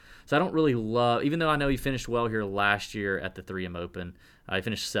him? So I don't really love, even though I know he finished well here last year at the 3M Open, he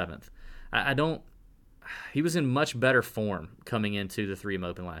finished 7th. He was in much better form coming into the 3M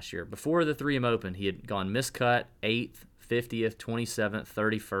Open last year. Before the 3M Open, he had gone miscut 8th, 50th, 27th,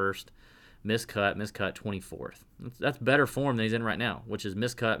 31st, miscut, 24th. That's better form than he's in right now, which is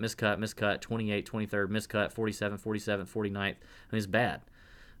miscut, 28th, 23rd, miscut, 47th, 49th. I mean, it's bad.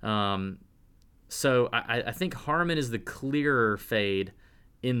 So I think Harman is the clearer fade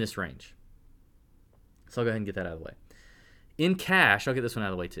in this range. So I'll go ahead and get that out of the way. In cash, I'll get this one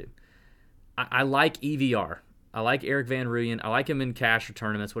out of the way too. I like EVR. I like Eric Van Rooyen. I like him in cash or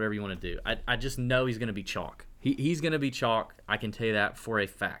tournaments, whatever you want to do. I just know he's going to be chalk. He's going to be chalk. I can tell you that for a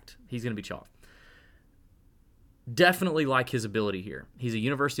fact. He's going to be chalk. Definitely like his ability here. He's a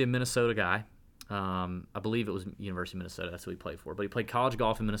University of Minnesota guy. I believe it was University of Minnesota. That's what he played for. But he played college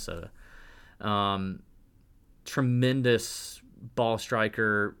golf in Minnesota. Tremendous ball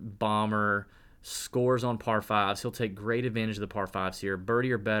striker, bomber, scores on par 5s. He'll take great advantage of the par 5s here.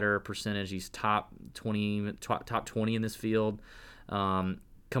 Birdie or better percentage. He's top 20 in this field. Coming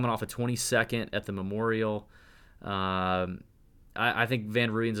off a 22nd at the Memorial. I think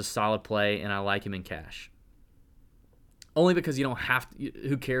Van Rooyen's a solid play, and I like him in cash. Only because you don't have to.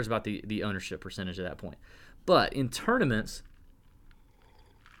 Who cares about the ownership percentage at that point? But in tournaments,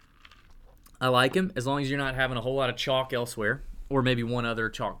 I like him as long as you're not having a whole lot of chalk elsewhere, or maybe one other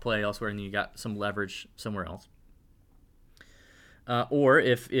chalk play elsewhere, and you got some leverage somewhere else. Or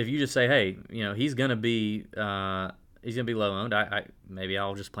if you just say, hey, he's gonna be he's gonna be low owned. Maybe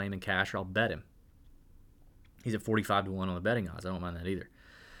I'll just play him in cash or I'll bet him. He's at 45-1 on the betting odds. I don't mind that either.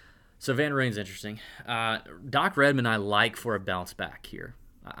 So Van Rooyen's interesting. Doc Redman I like for a bounce back here.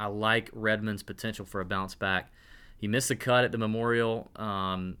 I like Redman's potential for a bounce back. He missed the cut at the Memorial,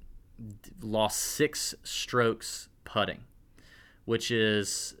 lost 6 strokes putting, which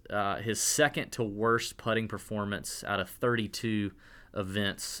is his second to worst putting performance out of 32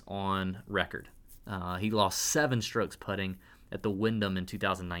 events on record. He lost 7 strokes putting at the Wyndham in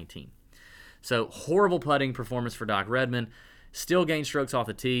 2019. So horrible putting performance for Doc Redman. Still gained strokes off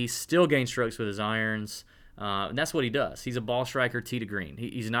the tee, still gained strokes with his irons. And that's what he does. He's a ball striker tee to green.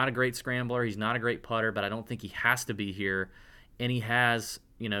 He's not a great scrambler. He's not a great putter, but I don't think he has to be here. And he has,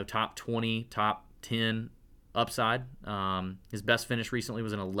 top 20, top 10 upside. His best finish recently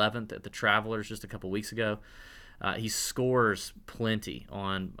was an 11th at the Travelers just a couple weeks ago. He scores plenty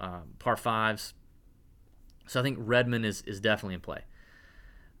on par 5s. So I think Redman is definitely in play.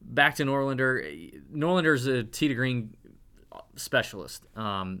 Back to Norlander. Norlander's a tee to green specialist.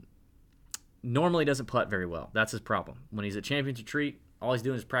 Normally doesn't putt very well. That's his problem. When he's at Champions Retreat, all he's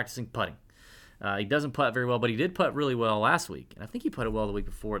doing is practicing putting. He doesn't putt very well, but he did putt really well last week. And I think he putted well the week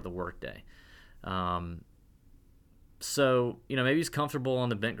before at the workday. So, maybe he's comfortable on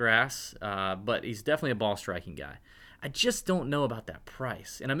the bent grass, but he's definitely a ball striking guy. I just don't know about that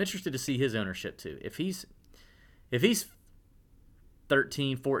price. And I'm interested to see his ownership too. If he's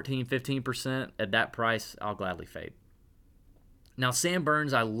 13, 14, 15% at that price, I'll gladly fade. Now, Sam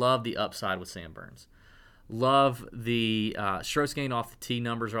Burns, I love the upside with Sam Burns. Love the strokes gained off the tee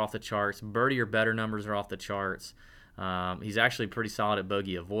numbers are off the charts. Birdie or better numbers are off the charts. He's actually pretty solid at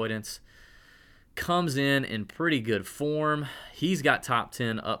bogey avoidance. Comes in pretty good form. He's got top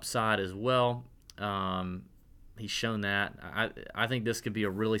 10 upside as well. He's shown that. I think this could be a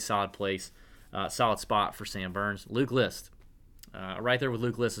really solid solid spot for Sam Burns. Luke List, right there with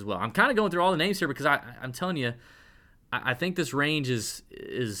Luke List as well. I'm kind of going through all the names here because I'm telling you, I think this range is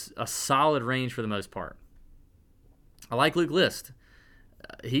a solid range for the most part. I like Luke List.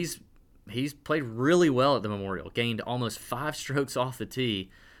 He's played really well at the Memorial. Gained almost 5 strokes off the tee,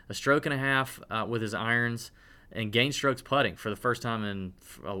 a stroke and a half with his irons, and gained strokes putting for the first time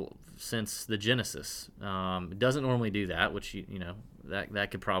since the Genesis. Doesn't normally do that, which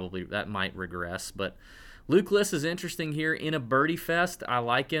that might regress. But Luke List is interesting here in a birdie fest. I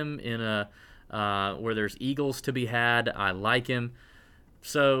like him in a where there's eagles to be had. I like him.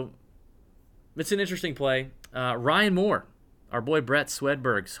 So it's an interesting play. Ryan Moore, our boy Brett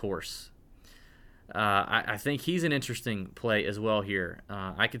Swedberg's horse. I think he's an interesting play as well here.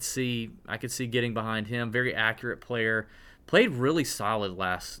 I could see getting behind him. Very accurate player. Played really solid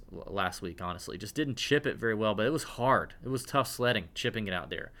last week, honestly. Just didn't chip it very well, but it was hard. It was tough sledding, chipping it out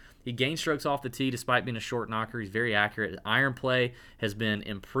there. He gained strokes off the tee despite being a short knocker. He's very accurate. Iron play has been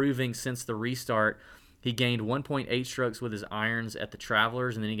improving since the restart. He gained 1.8 strokes with his irons at the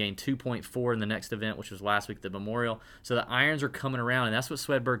Travelers, and then he gained 2.4 in the next event, which was last week at the Memorial. So the irons are coming around, and that's what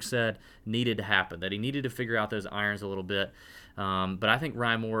Swedberg said needed to happen, that he needed to figure out those irons a little bit. But I think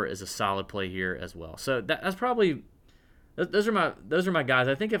Ryan Moore is a solid play here as well. So that's probably those are my guys.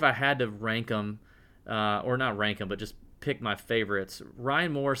 I think if I had to rank them, or not rank them, but just pick my favorites: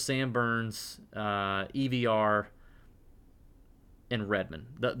 Ryan Moore, Sam Burns, EVR, and Redman.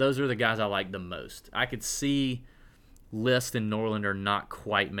 Those are the guys I like the most. I could see List and Norlander not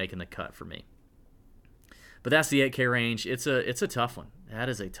quite making the cut for me. But that's the 8K range. It's a tough one. That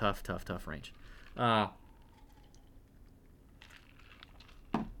is a tough range. All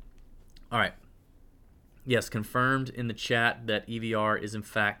right. Yes, confirmed in the chat that EVR is in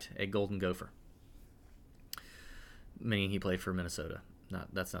fact a Golden Gopher. Meaning he played for Minnesota.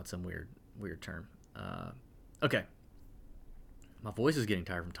 That's not some weird term. Okay. My voice is getting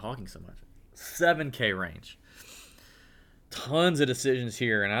tired from talking so much. 7K range. Tons of decisions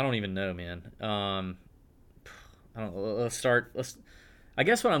here, and I don't even know, man. I don't know. Let's start. I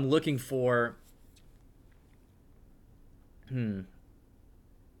guess what I'm looking for. I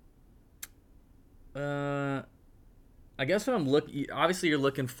guess what I'm looking. Obviously, you're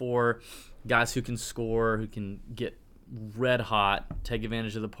looking for guys who can score, who can get red hot, take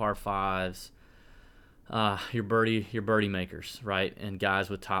advantage of the par 5s. Your birdie makers, right? And guys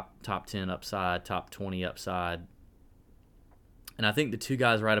with top 10 upside, top 20 upside. And I think the two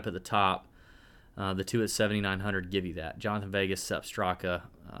guys right up at the top, the two at 7,900 give you that. Jonathan Vegas, Sepp Straka,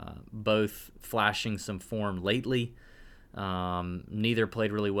 both flashing some form lately. Neither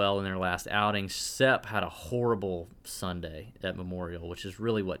played really well in their last outing. Sepp had a horrible Sunday at Memorial, which is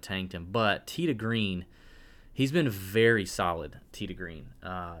really what tanked him. But tee to green, he's been very solid tee to green,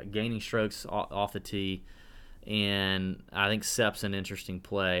 gaining strokes off the tee. And I think Sepp's an interesting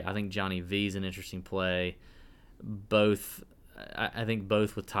play. I think Johnny V's an interesting play. I think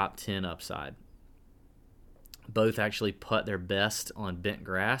both with top 10 upside. Both actually putt their best on bent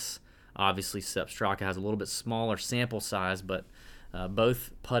grass. Obviously, Sepp Straka has a little bit smaller sample size, but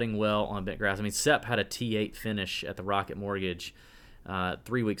both putting well on bent grass. I mean, Sepp had a T8 finish at the Rocket Mortgage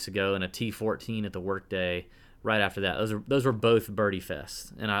 3 weeks ago and a T14 at the Workday right after that. Those were both birdie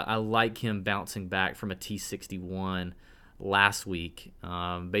fests, and I like him bouncing back from a T61 last week,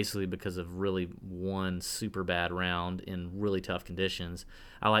 basically because of really one super bad round in really tough conditions.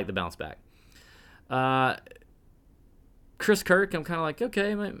 I like the bounce back. Chris Kirk, I'm kind of like,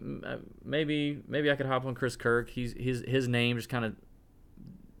 okay, maybe I could hop on Chris Kirk. His name just kind of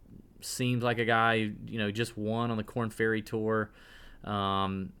seems like a guy who, just won on the Korn Ferry Tour.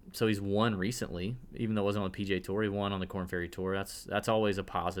 So he's won recently, even though it wasn't on the PGA Tour. He won on the Korn Ferry Tour. That's always a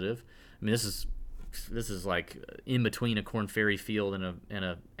positive. I mean, this is like in between a Korn Ferry field and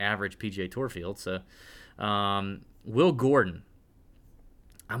a average PGA Tour field. So, Will Gordon.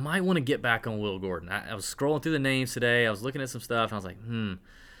 I might want to get back on Will Gordon. I was scrolling through the names today. I was looking at some stuff, and I was like,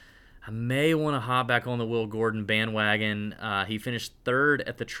 I may want to hop back on the Will Gordon bandwagon. He finished third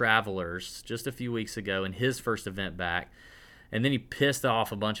at the Travelers just a few weeks ago in his first event back. And then he pissed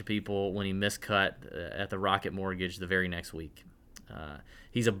off a bunch of people when he miscut at the Rocket Mortgage the very next week.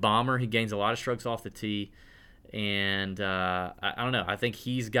 He's a bomber. He gains a lot of strokes off the tee. And I don't know. I think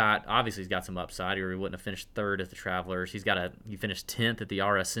he's got some upside, or he wouldn't have finished third at the Travelers. He finished 10th at the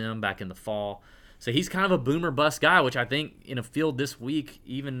RSM back in the fall. So he's kind of a boomer bust guy, which I think in a field this week,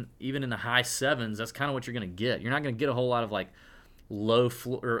 even in the high sevens, that's kind of what you're going to get. You're not going to get a whole lot of like low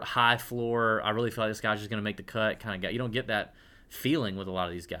floor or high floor. I really feel like this guy's just going to make the cut kind of guy. You don't get that feeling with a lot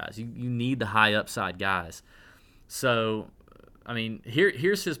of these guys. You need the high upside guys. So, I mean,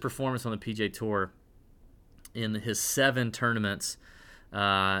 here's his performance on the PGA Tour in his 7 tournaments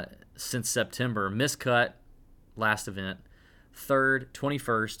since September. Miscut last event, 3rd,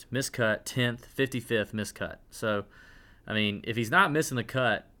 21st, miscut, 10th, 55th, miscut. So, I mean, if he's not missing the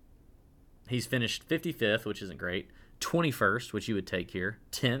cut, he's finished 55th, which isn't great, 21st, which you would take here,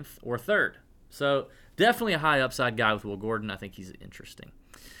 10th, or 3rd. So, definitely a high upside guy with Will Gordon. I think he's interesting.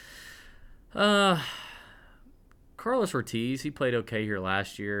 Carlos Ortiz, he played okay here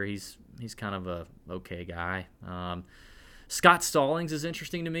last year. He's kind of a okay guy. Scott Stallings is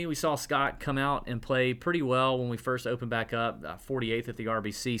interesting to me. We saw Scott come out and play pretty well when we first opened back up. 48th at the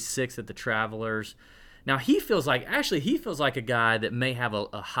RBC, 6th at the Travelers. Now he feels like a guy that may have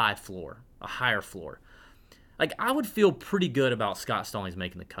a higher floor. Like, I would feel pretty good about Scott Stallings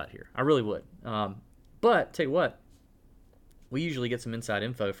making the cut here. I really would. But tell you what, we usually get some inside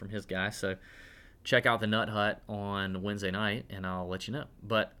info from his guy, so check out the Nut Hut on Wednesday night, and I'll let you know.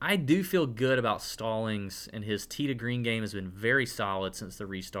 But I do feel good about Stallings, and his tee to green game has been very solid since the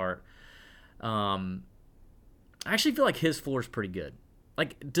restart. I actually feel like his floor is pretty good.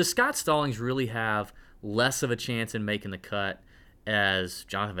 Like, does Scott Stallings really have less of a chance in making the cut as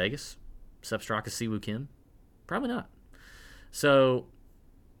Jonathan Vegas, Sepp Straka, Siwoo Kim? Probably not. So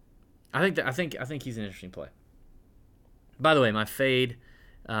I think he's an interesting play. By the way, my fade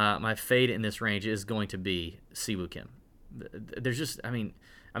in this range is going to be Siwoo Kim. There's just, I mean,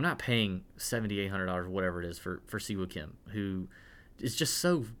 I'm not paying $7,800, whatever it is, for Siwoo Kim, who is just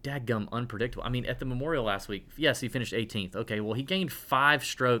so dadgum unpredictable. I mean, at the Memorial last week, yes, he finished 18th. Okay, well, he gained 5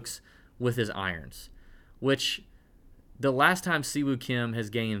 strokes with his irons, which the last time Siwoo Kim has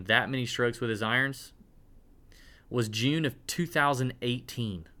gained that many strokes with his irons was June of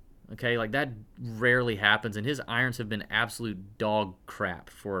 2018. Okay, like that rarely happens, and his irons have been absolute dog crap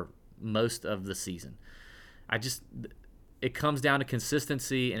for most of the season. It comes down to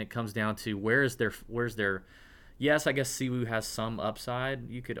consistency, and it comes down to where's their. Yes, I guess Siwoo has some upside,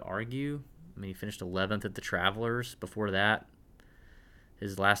 you could argue. I mean, he finished 11th at the Travelers. Before that,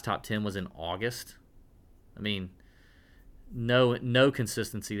 his last top 10 was in August. I mean, no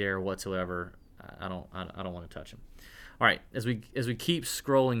consistency there whatsoever. I don't want to touch him. All right, as we keep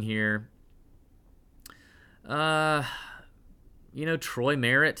scrolling here, Troy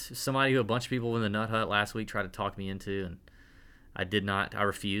Merritt, somebody who a bunch of people in the Nut Hut last week tried to talk me into, and I did not. I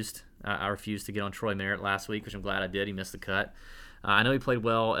refused. I refused to get on Troy Merritt last week, which I'm glad I did. He missed the cut. I know he played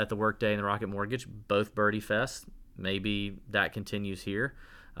well at the Workday and the Rocket Mortgage, both birdie fest. Maybe that continues here.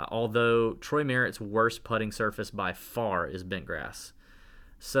 Although Troy Merritt's worst putting surface by far is bent grass.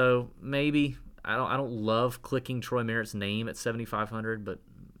 So maybe I don't love clicking Troy Merritt's name at 7,500, but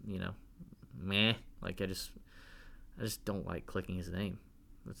meh. Like I just don't like clicking his name.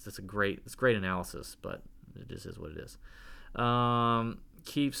 It's great analysis, but it just is what it is.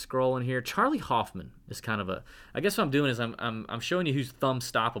 Keep scrolling here. Charlie Hoffman is kind of a. I guess what I'm doing is I'm showing you who's thumb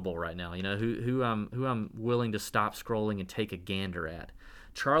stoppable right now. You know who I'm willing to stop scrolling and take a gander at.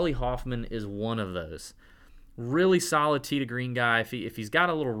 Charlie Hoffman is one of those. Really solid tee to green guy. If he's got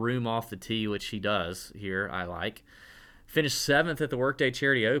a little room off the tee, which he does here, I like. Finished 7th at the Workday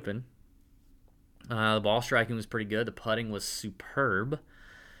Charity Open. The ball striking was pretty good. The putting was superb.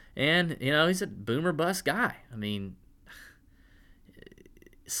 And, he's a boomer bust guy. I mean,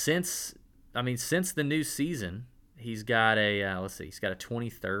 since the new season, he's got he's got a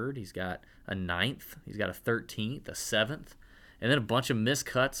 23rd, he's got a 9th, he's got a 13th, a 7th, and then a bunch of missed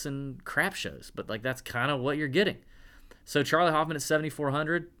cuts and crap shows. But, that's kind of what you're getting. So, Charlie Hoffman at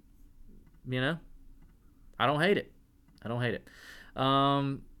 7,400, I don't hate it.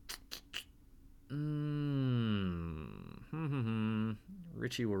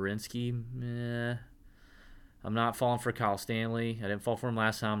 Richie Wierenski, meh. I'm not falling for Kyle Stanley. I didn't fall for him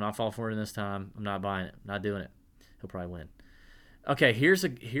last time. I'm not falling for him this time. I'm not buying it. Not doing it. He'll probably win. Okay, here's a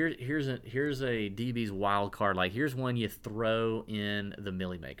DB's wild card. Here's one you throw in the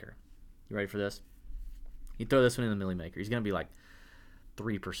Millie Maker. You ready for this? You throw this one in the Millie Maker. He's gonna be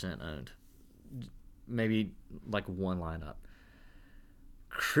 3% owned, maybe one lineup.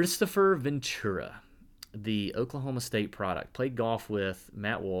 Christopher Ventura, the Oklahoma State product, played golf with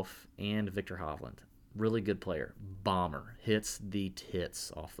Matt Wolff and Victor Hovland. Really good player. Bomber. Hits the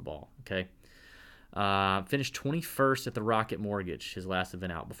tits off the ball. Okay. Finished 21st at the Rocket Mortgage, his last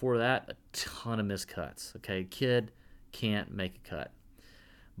event out. Before that, a ton of missed cuts. Okay. Kid can't make a cut.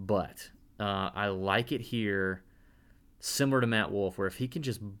 But I like it here, similar to Matt Wolff, where if he can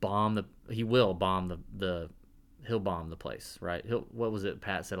just he'll bomb the place, right? What was it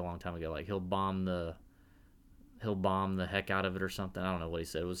Pat said a long time ago? He'll bomb the heck out of it or something. I don't know what he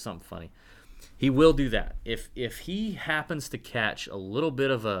said. It was something funny. He will do that. If he happens to catch a little bit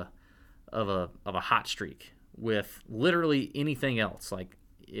of a hot streak with literally anything else,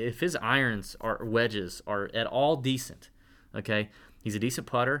 if his irons or wedges are at all decent, okay, he's a decent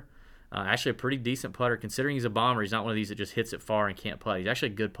putter. Actually a pretty decent putter considering he's a bomber. He's not one of these that just hits it far and can't putt. He's actually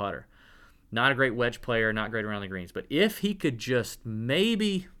a good putter. Not a great wedge player, not great around the greens. But if he could just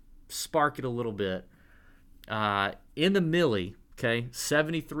maybe spark it a little bit in the Millie, okay,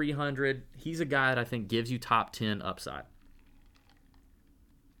 7,300, he's a guy that I think gives you top 10 upside.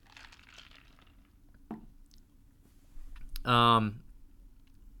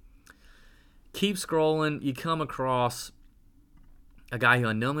 Keep scrolling. You come across a guy who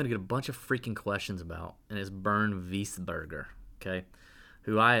I know I'm going to get a bunch of freaking questions about, and it's Bernd Wiesberger, okay,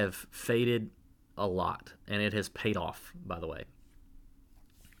 who I have faded a lot, and it has paid off, by the way.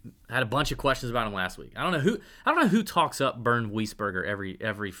 I had a bunch of questions about him last week. I don't know who talks up Bernd Wiesberger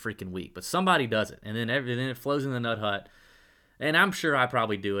every freaking week, but somebody does it, and then it flows in the nut hut. And I'm sure I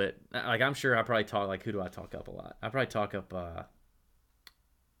probably do it. I'm sure I probably talk who do I talk up a lot? I probably talk up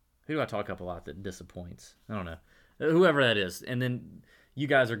who do I talk up a lot that disappoints? I don't know. Whoever that is. And then you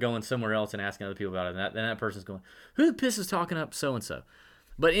guys are going somewhere else and asking other people about it, and that person's going, who the piss is talking up so-and-so?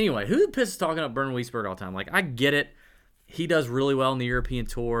 But anyway, who the piss is talking up Bernd Wiesberger all the time? I get it. He does really well in the European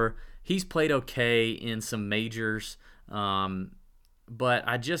Tour. He's played okay in some majors. But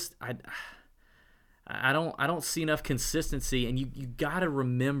I don't see enough consistency, and you got to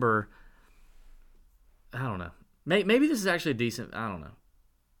remember, I don't know. Maybe this is actually a decent, I don't know.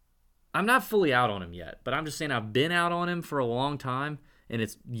 I'm not fully out on him yet, but I'm just saying I've been out on him for a long time, and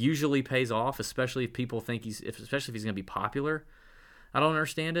it usually pays off, especially if people think especially if he's going to be popular. I don't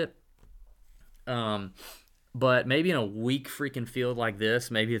understand it. But maybe in a weak freaking field like this,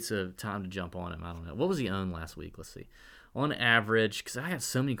 maybe it's a time to jump on him. I don't know. What was he owned last week? Let's see. On average, because I have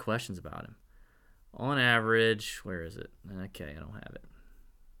so many questions about him. On average, where is it? Okay, I don't have it.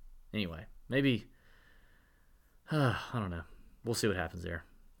 Anyway, maybe, I don't know. We'll see what happens there.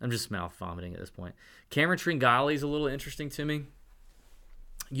 I'm just mouth vomiting at this point. Cameron Tringale is a little interesting to me.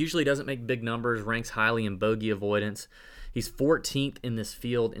 Usually doesn't make big numbers, ranks highly in bogey avoidance. He's 14th in this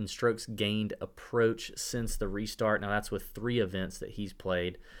field in strokes gained approach since the restart. Now that's with 3 events that he's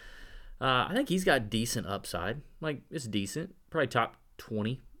played. I think he's got decent upside. It's decent. Probably top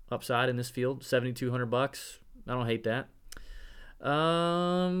 20 upside in this field. $7,200. I don't hate that.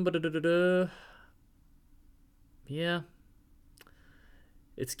 Yeah.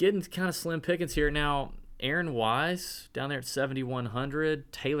 It's getting kind of slim pickings here. Now, Aaron Wise down there at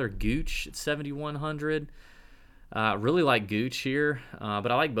 7,100. Taylor Gooch at 7,100. Really like Gooch here,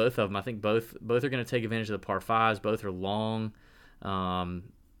 but I like both of them. I think both are going to take advantage of the par 5s. Both are long.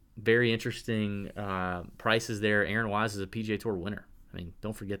 Very interesting prices there. Aaron Wise is a PGA Tour winner. I mean,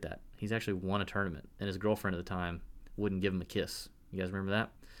 don't forget that. He's actually won a tournament, and his girlfriend at the time wouldn't give him a kiss You guys remember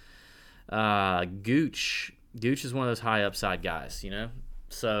that? Gooch. Gooch is one of those high upside guys,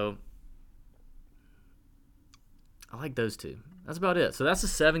 So I like those two. That's about it. So that's the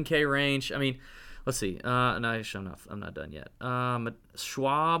 7K range. I mean, let's see. No, I'm not done yet.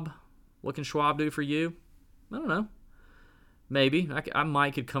 Schwab. What can Schwab do for you? I don't know. Maybe. I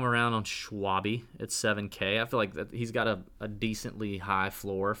might could come around on Schwabi at 7K. I feel like that he's got a decently high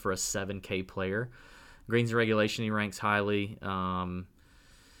floor for a 7K player. Greens and regulation, he ranks highly.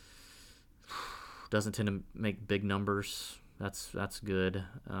 Doesn't tend to make big numbers. That's good.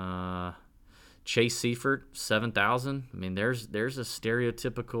 Chase Seifert, 7,000. I mean, there's a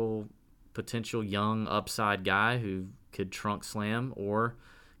stereotypical potential young upside guy who could trunk slam or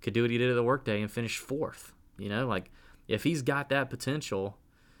could do what he did at the workday and finish fourth. If he's got that potential,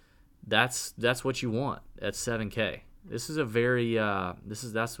 that's what you want at 7K. This is a very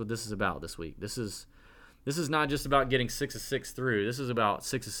that's what this is about this week. This is not just about getting 6 of 6 through. This is about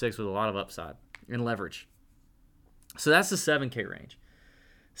 6 of 6 with a lot of upside and leverage. So that's the 7K range.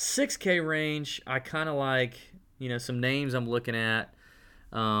 6K range, I kind of like, some names I'm looking at.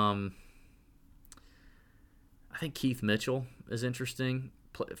 I think Keith Mitchell is interesting.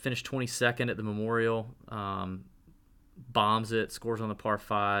 Finished 22nd at the Memorial. Bombs it, scores on the par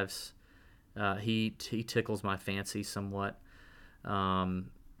fives. He tickles my fancy somewhat. I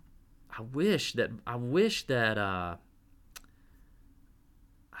wish that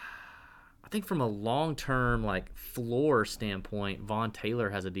I think from a long-term floor standpoint, Vaughn Taylor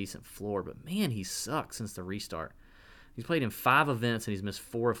has a decent floor, but man, he sucks since the restart. He's played in 5 events and he's missed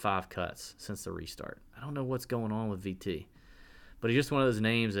 4 of 5 cuts since the restart. I don't know what's going on with VT, but he's just one of those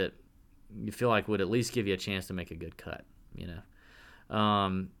names that you feel like would at least give you a chance to make a good cut.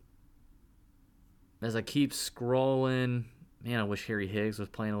 As I keep scrolling, man, I wish Harry Higgs was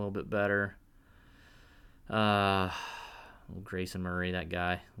playing a little bit better. Grayson Murray, that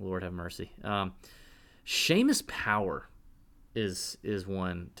guy, Lord have mercy. Seamus Power is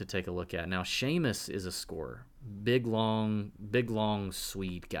one to take a look at. Now, Seamus is a scorer, big long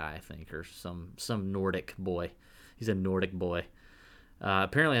Swede guy, I think, or some Nordic boy. He's a Nordic boy.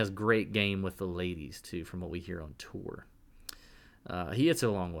 Apparently has great game with the ladies too, from what we hear on tour. He hits it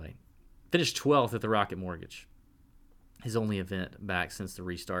a long way. Finished 12th at the Rocket Mortgage. His only event back since the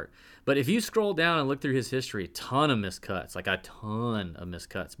restart. But if you scroll down and look through his history, a ton of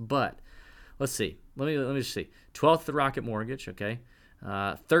miscuts. But let's see. Let me just see. 12th at the Rocket Mortgage, okay.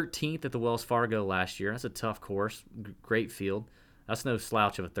 13th at the Wells Fargo last year. That's a tough course. Great field. That's no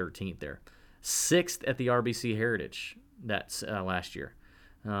slouch of a 13th there. 6th at the RBC Heritage. That's last year.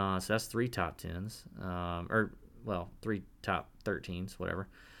 So that's 3 top 10s. 3 top 13s, whatever.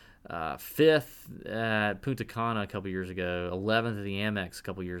 5th at Punta Cana a couple years ago, 11th at the Amex a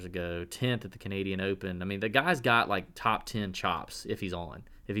couple years ago, 10th at the Canadian Open. I mean, the guy's got top 10 chops if he's on.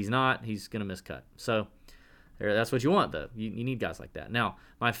 If he's not, he's going to miscut. So that's what you want, though. You need guys like that. Now,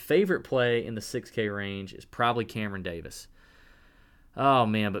 my favorite play in the 6K range is probably Cameron Davis. Oh,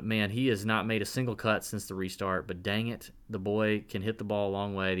 man, he has not made a single cut since the restart, but dang it, the boy can hit the ball a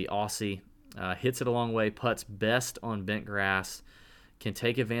long way. The Aussie hits it a long way, putts best on bent grass, can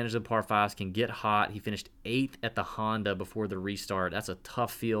take advantage of the par fives, can get hot. He finished 8th at the Honda before the restart. That's a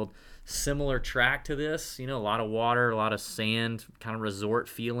tough field. Similar track to this, a lot of water, a lot of sand, kind of resort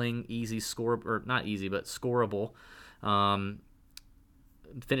feeling, easy score, or not easy, but scoreable.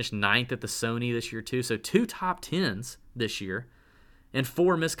 Finished 9th at the Sony this year too. So 2 top 10s this year and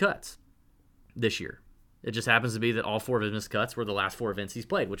 4 miscuts this year. It just happens to be that all 4 of his miscuts were the last 4 events he's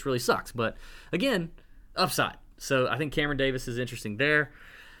played, which really sucks. But again, upside. So I think Cameron Davis is interesting there.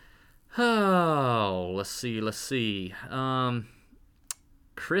 Oh, let's see.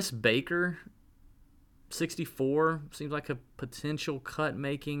 Chris Baker, 64, seems like a potential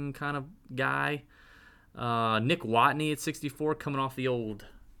cut-making kind of guy. Nick Watney at 64, coming off the old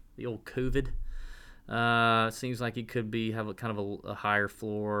COVID. Seems like he could have a kind of a higher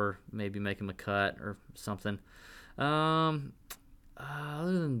floor, maybe make him a cut or something. Other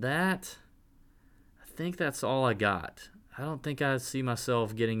than that, I think that's all I got. I don't think I see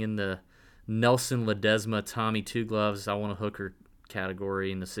myself getting in the Nelson Ledesma, Tommy Two Gloves, I want a hooker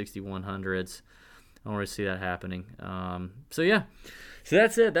category in the 6100s. I don't really see that happening. So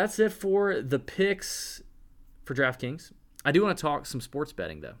that's it. That's it for the picks for DraftKings. I do want to talk some sports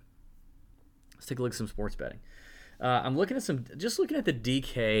betting though. Let's take a look at some sports betting. I'm looking at the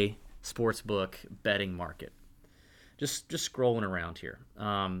DK Sportsbook betting market. Just scrolling around here.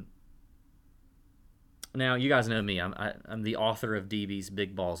 Now you guys know me. I'm the author of DB's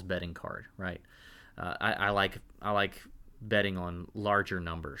Big Balls betting card, right? I like betting on larger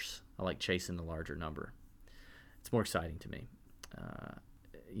numbers. I like chasing the larger number. It's more exciting to me.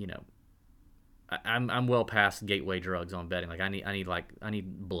 you know, I'm well past gateway drugs on betting. Like I need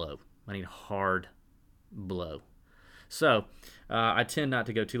blow. I need hard blow. So I tend not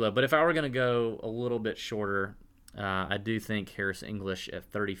to go too low. But if I were going to go a little bit shorter, I do think Harris English at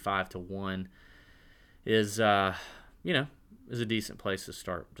 35-1 is is a decent place to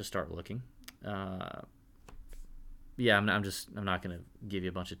start looking. Yeah, I'm not going to give you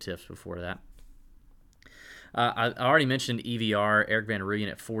a bunch of tips before that. I already mentioned EVR, Eric Van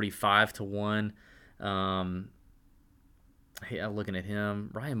Rooyen at 45-1. I'm looking at him.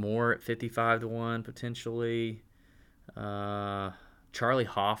 Ryan Moore at 55-1 potentially. Charlie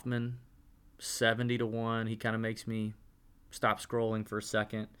Hoffman 70-1. He kind of makes me stop scrolling for a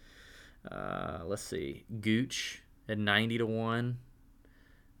second. Let's see. Gooch at 90-1.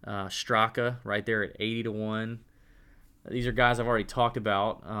 Straka right there at 80-1. These are guys I've already talked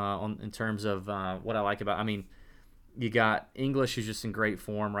about in terms of what I like about. I mean, you got English, who's just in great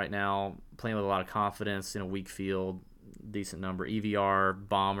form right now, playing with a lot of confidence in a weak field, decent number. EVR,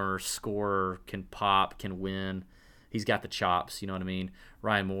 bomber, scorer, can pop, can win. He's got the chops, you know what I mean?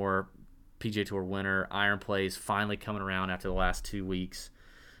 Ryan Moore, PGA Tour winner, iron plays finally coming around after the last 2 weeks.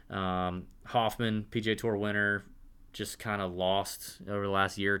 Hoffman, PGA Tour winner, just kind of lost over the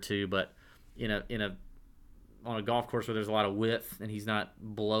last year or two, but on a golf course where there's a lot of width and he's not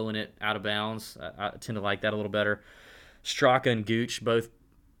blowing it out of bounds, I tend to like that a little better. Straka and Gooch, both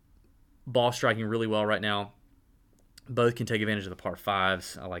ball striking really well right now. Both can take advantage of the par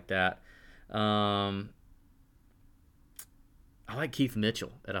fives. I like that. I like Keith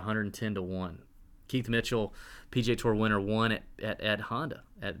Mitchell at 110-1. Keith Mitchell, PGA Tour winner, won at Honda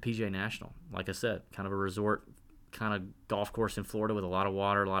at PGA National. Like I said, kind of a resort kind of golf course in Florida with a lot of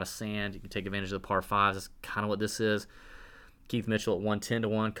water, a lot of sand. You can take advantage of the par fives. That's kind of what this is. Keith Mitchell at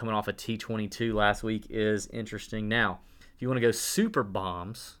 110-1, coming off a T22 last week, is interesting. Now, if you want to go super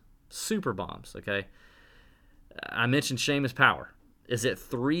bombs, okay? I mentioned Seamus Power is at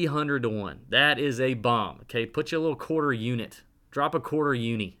 300-1. That is a bomb, okay? Put you a little quarter unit. Drop a quarter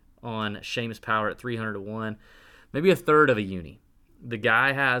uni on Seamus Power at 300-1. Maybe a third of a uni. The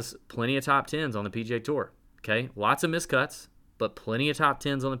guy has plenty of top 10s on the PGA Tour. Okay, lots of miscuts, but plenty of top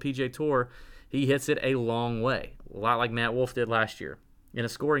 10s on the PGA Tour. He hits it a long way, a lot like Matt Wolff did last year. In a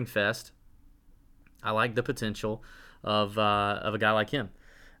scoring fest, I like the potential of a guy like him.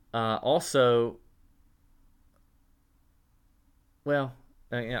 Also, well,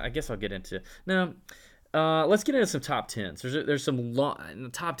 I guess I'll get into no. Let's get into some top 10s. There's some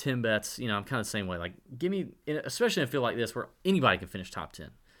top 10 bets. You know, I'm kind of the same way. Like, give me, especially in a field like this where anybody can finish top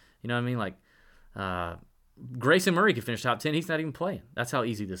 10. You know what I mean? Like, Grayson Murray could finish top 10. He's not even playing. That's how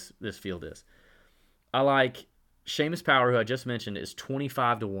easy this field is. I like Seamus Power, who I just mentioned, is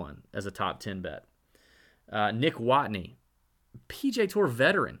 25-1 as a top 10 bet. Nick Watney, PGA Tour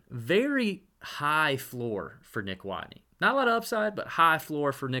veteran. Very high floor for Nick Watney. Not a lot of upside, but high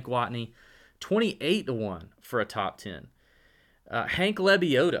floor for Nick Watney. 28-1 for a top 10. Hank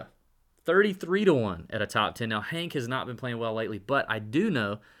Lebioda, 33-1 at a top 10. Now, Hank has not been playing well lately, but I do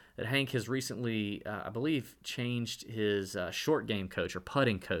know that Hank has recently, I believe, changed his short game coach or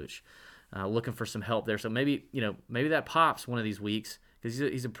putting coach, looking for some help there. So maybe that pops one of these weeks because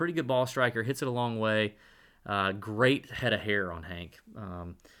he's a pretty good ball striker, hits it a long way. Great head of hair on Hank.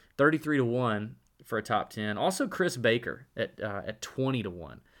 33-1 for a top 10. Also, Chris Baker at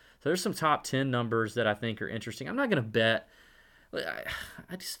 20-1. So there's some top 10 numbers that I think are interesting. I'm not going to bet.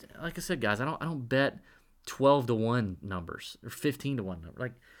 I just, like I said, guys, I don't bet 12-1 numbers or 15-1 numbers.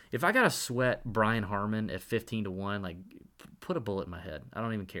 Like, if I got to sweat Brian Harmon at 15-1, like, put a bullet in my head. I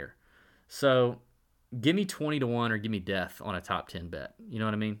don't even care. So give me 20-1 or give me death on a top 10 bet. You know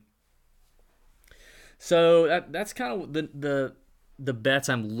what I mean? So that's kind of the bets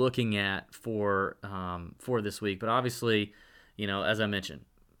I'm looking at for this week. But obviously, as I mentioned,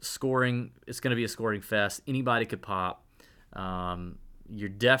 scoring, it's going to be a scoring fest. Anybody could pop.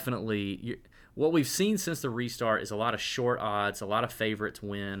 What we've seen since the restart is a lot of short odds, a lot of favorites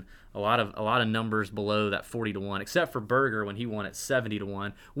win, a lot of numbers below that 40-1, except for Berger when he won at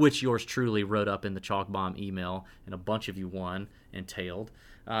 70-1, which yours truly wrote up in the Chalk Bomb email, and a bunch of you won and tailed.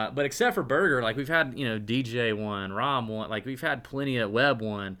 But except for Berger, like we've had, DJ won, Rahm won, like we've had plenty of Webb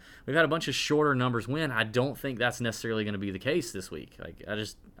won. We've had a bunch of shorter numbers win. I don't think that's necessarily going to be the case this week. Like I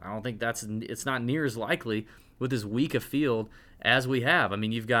don't think it's not near as likely with as weak a field as we have. I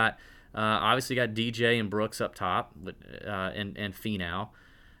mean, you've got obviously got DJ and Brooks up top, and Finau.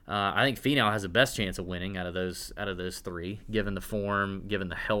 I think Finau has the best chance of winning out of those three, given the form, given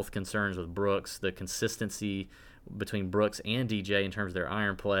the health concerns with Brooks, the consistency between Brooks and DJ in terms of their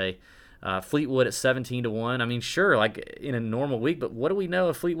iron play. Fleetwood at 17-1. I mean, sure, like in a normal week, but what do we know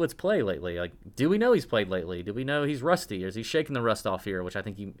of Fleetwood's play lately? Like, do we know he's played lately? Do we know he's rusty? Is he shaking the rust off here, which I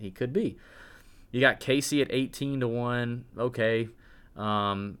think he could be? You got Casey at 18-1. Okay.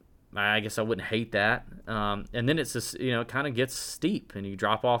 I guess I wouldn't hate that. And then it's just, it kind of gets steep, and you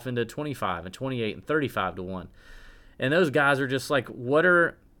drop off into 25 and 28 and 35-1. And those guys are just like,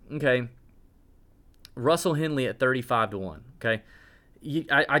 okay, Russell Henley at 35-1, okay?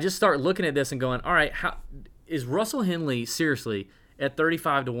 I just start looking at this and going, all right, how is Russell Henley, seriously, at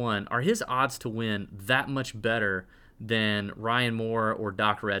 35-1, are his odds to win that much better than Ryan Moore or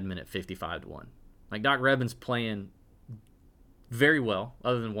Doc Redman at 55-1? Like, Doc Redman's playing very well,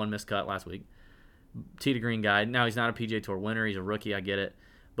 other than one missed cut last week. Tee to green guy. Now, he's not a PGA Tour winner. He's a rookie. I get it.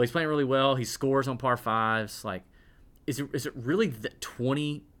 But he's playing really well. He scores on par fives. Like, is it really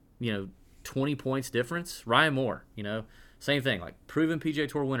 20 points difference? Ryan Moore, same thing. Like, proven PGA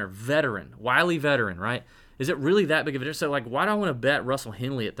Tour winner, veteran, wily veteran, right? Is it really that big of a difference? So, like, why do I want to bet Russell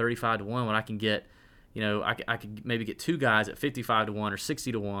Henley at 35-1 when I can get, I could maybe get two guys at 55-1 or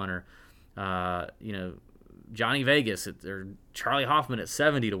 60-1 or, Johnny Vegas or Charlie Hoffman at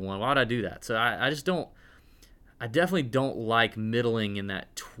 70-1. Why would I do that? So I definitely don't like middling in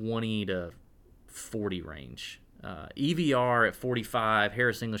that 20 to 40 range. EVR at 45,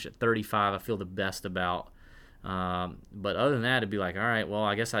 Harris English at 35, I feel the best about. But other than that, it'd be like, all right, well,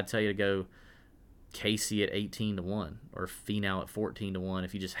 I guess I'd tell you to go Casey at 18-1 or Finau at 14-1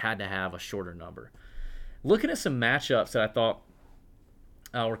 if you just had to have a shorter number. Looking at some matchups that I thought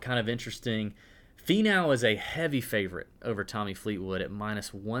were kind of interesting. Finau is a heavy favorite over Tommy Fleetwood at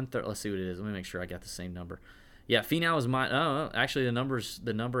minus 130. Let's see what it is. Let me make sure I got the same number. Yeah, Finau is actually the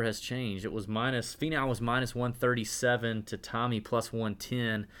number has changed. Finau was minus 137 to Tommy plus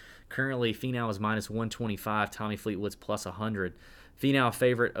 110. Currently, Finau is minus 125. Tommy Fleetwood's plus 100. Finau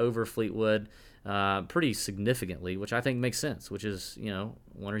favorite over Fleetwood pretty significantly, which I think makes sense. Which is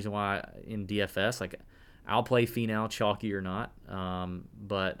one reason why in DFS, like, I'll play Finau chalky or not,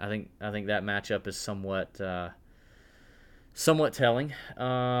 but I think that matchup is somewhat telling.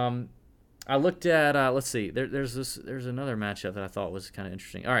 I looked at let's see, there's another matchup that I thought was kind of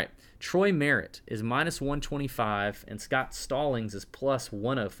interesting. All right, Troy Merritt is minus 125 and Scott Stallings is plus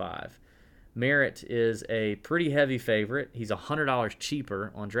 105. Merritt is a pretty heavy favorite. He's $100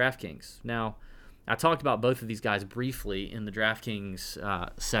 cheaper on DraftKings. Now, I talked about both of these guys briefly in the DraftKings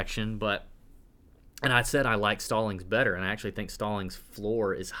section, and I said I like Stallings better, and I actually think Stallings'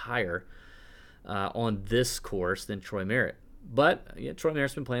 floor is higher on this course than Troy Merritt. But yeah, Troy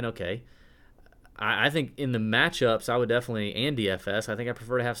Merritt's been playing okay. I think in the matchups, I would definitely, and DFS, I think I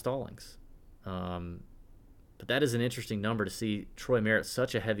prefer to have Stallings. But that is an interesting number to see Troy Merritt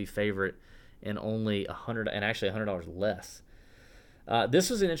such a heavy favorite and only $100 less. This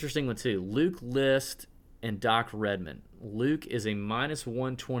was an interesting one too. Luke List and Doc Redman. Luke is a minus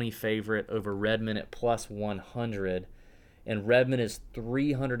 120 favorite over Redman at plus 100, and Redman is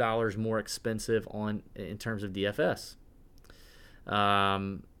 $300 more expensive in terms of DFS.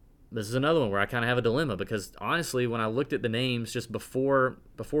 This is another one where I kind of have a dilemma because honestly, when I looked at the names just before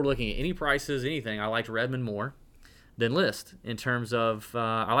looking at any prices, anything, I liked Redman more than List in terms of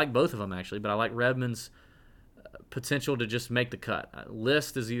I like both of them actually, but I like Redman's potential to just make the cut.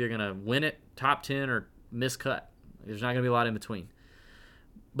 List is either going to win it, top 10, or miss cut. There's not going to be a lot in between.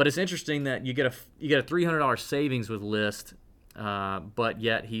 But it's interesting that you get a $300 savings with List, but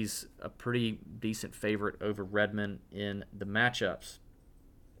yet he's a pretty decent favorite over Redman in the matchups.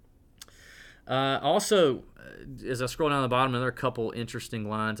 Also, as I scroll down the bottom, another couple interesting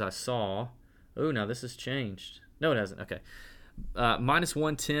lines I saw. Oh, now this has changed. No, it hasn't. Okay. Minus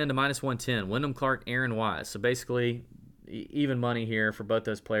 110 to minus 110. Wyndham Clark, Aaron Wise. So basically, even money here for both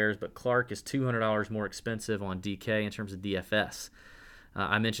those players, but Clark is $200 more expensive on DK in terms of DFS.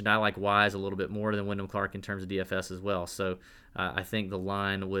 I mentioned I like Wise a little bit more than Wyndham Clark in terms of DFS as well. So I think the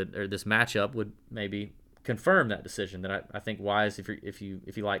line this matchup would maybe confirm that decision. That I think Wise, if you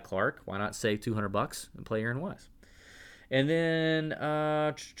like Clark, why not save $200 and play Aaron Wise? And then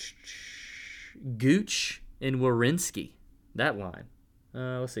Gooch and Wawrinski, that line.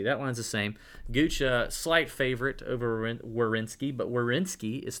 Let's see, that line's the same. Gooch, slight favorite over Wawrinski, but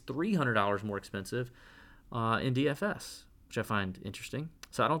Wawrinski is $300 more expensive in DFS, which I find interesting.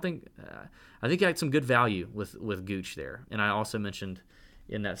 So I think I had some good value with Gooch there. And I also mentioned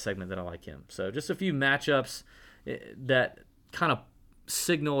in that segment that I like him. So just a few matchups that kind of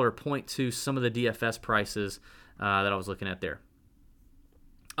signal or point to some of the DFS prices that I was looking at there.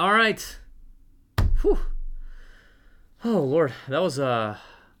 All right. Whew. Oh Lord, that was a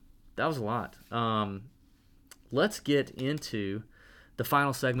lot. Let's get into the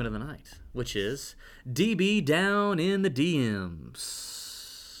final segment of the night, which is DB down in the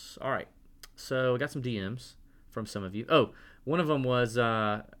DMs. All right, so I got some DMs from some of you. Oh, one of them was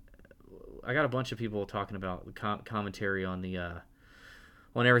I got a bunch of people talking about the commentary on the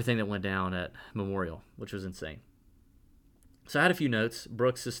on everything that went down at Memorial, which was insane. So I had a few notes.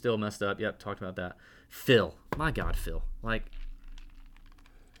 Brooks is still messed up. Yep, talked about that. Phil, my God, Phil, like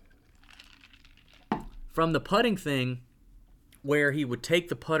from the putting thing, where he would take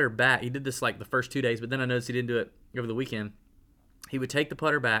the putter back. He did this like the first 2 days, but then I noticed he didn't do it over the weekend. He would take the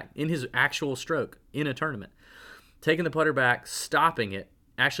putter back in his actual stroke in a tournament, taking the putter back, stopping it,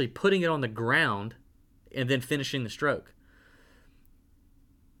 actually putting it on the ground, and then finishing the stroke.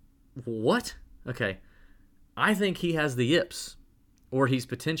 What? Okay. I think he has the yips, or he's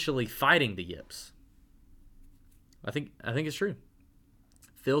potentially fighting the yips. I think it's true.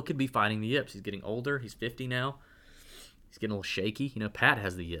 Phil could be fighting the yips. He's getting older. He's 50 now. He's getting a little shaky. You know, Pat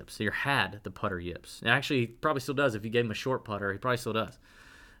has the yips. He had the putter yips. Actually, he probably still does. If you gave him a short putter, he probably still does.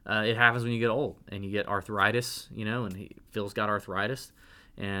 It happens when you get old and you get arthritis, you know, and Phil's got arthritis.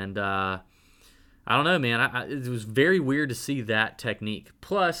 And I don't know, man. It was very weird to see that technique.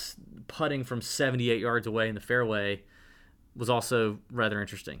 Plus, putting from 78 yards away in the fairway was also rather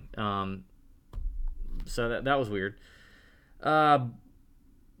interesting. So that was weird.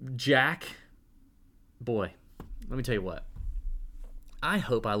 Jack, boy. Let me tell you what. I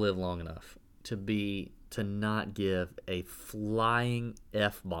hope I live long enough to not give a flying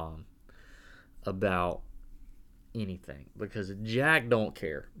F-bomb about anything, because Jack don't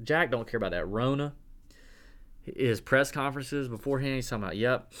care. Jack don't care about that Rona. His press conferences beforehand, he's talking about,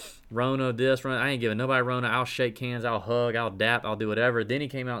 yep, Rona, this, Rona. I ain't giving nobody Rona. I'll shake hands, I'll hug, I'll dap, I'll do whatever. Then he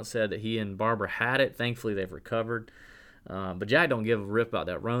came out and said that he and Barbara had it. Thankfully, they've recovered. But Jack don't give a rip about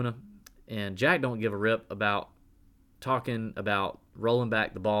that Rona. And Jack don't give a rip about talking about rolling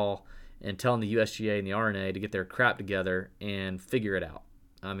back the ball and telling the USGA and the RNA to get their crap together and figure it out.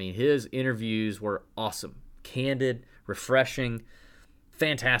 I mean, his interviews were awesome, candid, refreshing,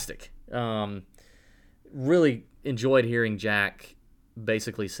 fantastic. Really enjoyed hearing Jack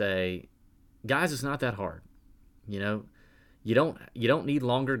basically say, guys, it's not that hard. You know, you don't need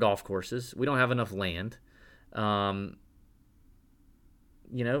longer golf courses. We don't have enough land. You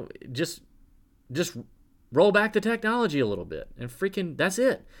know, just roll back the technology a little bit, and freaking that's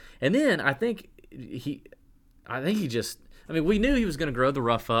it. And then I think he just, I mean, we knew he was going to grow the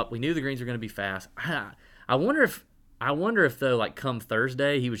rough up. We knew the greens were going to be fast. I wonder if though, like come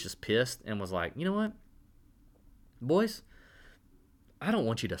Thursday, he was just pissed and was like, you know what, boys, I don't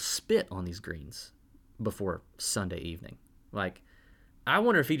want you to spit on these greens before Sunday evening. Like, I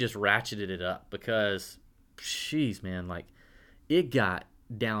wonder if he just ratcheted it up, because, jeez, man, like, it got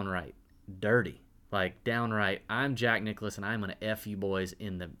downright dirty. Like, downright, I'm Jack Nicklaus, and I'm going to F you boys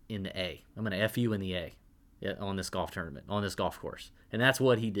in the A. I'm going to F you in the A on this golf tournament, on this golf course. And that's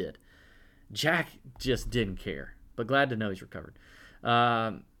what he did. Jack just didn't care, but glad to know he's recovered.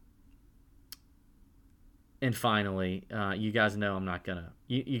 And finally, you guys know I'm not gonna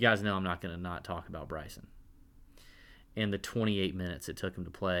not talk about Bryson and the 28 minutes it took him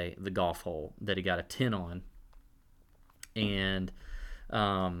to play the golf hole that he got a 10 on, and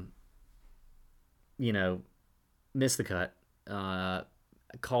you know, missed the cut.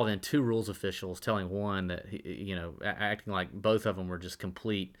 Called in two rules officials, telling one that he, acting like both of them were just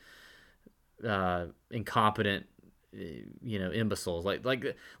complete incompetent, imbeciles. Like,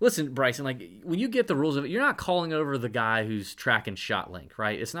 listen, Bryson, like, when you get the rules of it, you're not calling over the guy who's tracking shot link,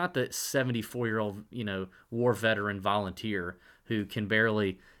 right? It's not the 74-year-old, war veteran volunteer who can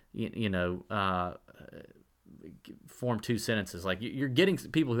barely, form two sentences. Like, you're getting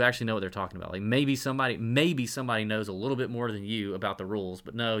people who actually know what they're talking about. Like, maybe somebody knows a little bit more than you about the rules,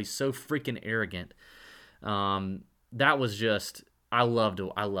 but no, he's so freaking arrogant. That was just, I love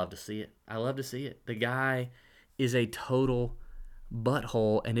to see it. I love to see it. The guy is a total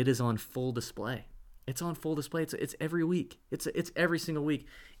butthole, and it is on full display. It's on full display. It's every week. It's every single week.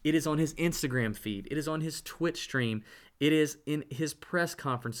 It is on his Instagram feed. It is on his Twitch stream. It is in his press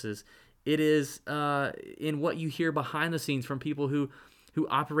conferences. It is in what you hear behind the scenes from people who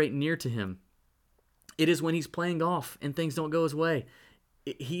operate near to him. It is when he's playing golf and things don't go his way.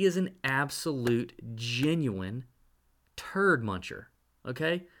 He is an absolute, genuine turd muncher,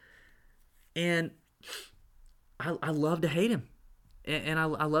 okay? And I love to hate him. And I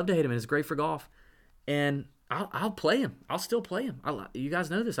love to hate him, and it's great for golf. And I'll play him. I'll still play him. You guys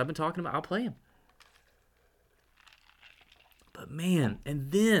know this. I've been talking about, I'll play him. But man,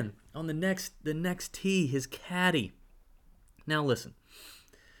 and then on the next tee, his caddy. Now listen,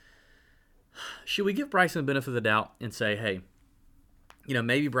 should we give Bryson the benefit of the doubt and say, hey,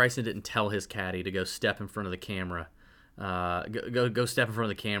 maybe Bryson didn't tell his caddy to go step in front of the camera. Go step in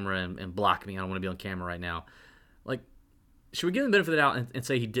front of the camera and block me. I don't want to be on camera right now. Like, should we give him the benefit of the doubt and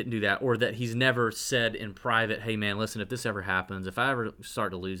say he didn't do that, or that he's never said in private, hey, man, listen, if this ever happens, if I ever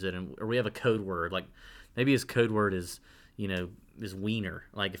start to lose it, or we have a code word, like maybe his code word is, is wiener.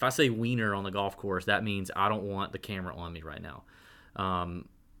 Like, if I say wiener on the golf course, that means I don't want the camera on me right now.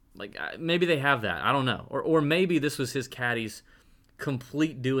 Maybe they have that. I don't know. Or maybe this was his caddy's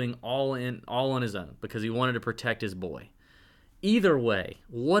complete doing all on his own because he wanted to protect his boy. Either way,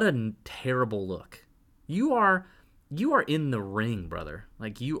 what a terrible look. You are in the ring, brother.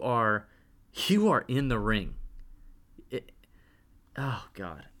 Like, you are in the ring. Oh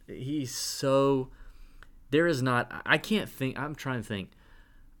God, he's so. There is not. I can't think. I'm trying to think.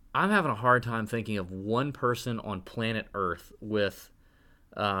 I'm having a hard time thinking of one person on planet Earth with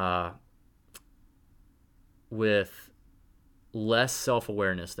less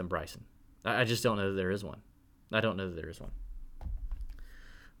self-awareness than Bryson. I just don't know that there is one. I don't know that there is one.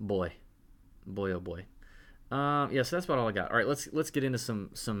 Boy, oh boy. Yeah, so that's about all I got. All right, let's get into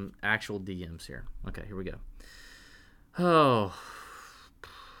some actual DMs here. Okay, here we go. Oh,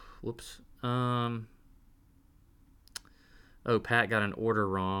 whoops. Oh, Pat got an order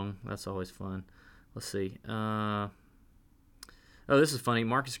wrong. That's always fun. Let's see. Oh, this is funny.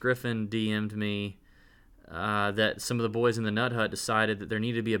 Marcus Griffin DM'd me that some of the boys in the Nut Hut decided that there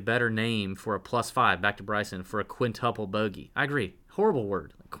needed to be a better name for a +5, back to Bryson, for a quintuple bogey. I agree. Horrible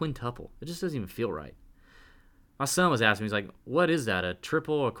word. Quintuple. It just doesn't even feel right. My son was asking me, he's like, what is that, a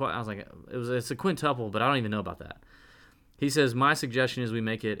triple? I was like, it's a quintuple, but I don't even know about that. He says, my suggestion is we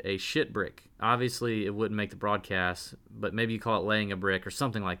make it a shit brick. Obviously, it wouldn't make the broadcast, but maybe you call it laying a brick or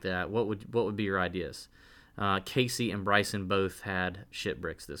something like that. What would be your ideas? Casey and Bryson both had shit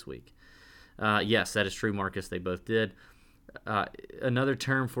bricks this week. Yes, that is true, Marcus. They both did. Another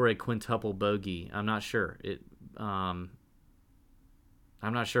term for a quintuple bogey, I'm not sure.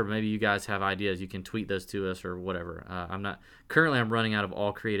 I'm not sure, but maybe you guys have ideas. You can tweet those to us or whatever. I'm running out of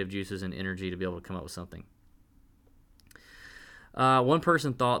all creative juices and energy to be able to come up with something. One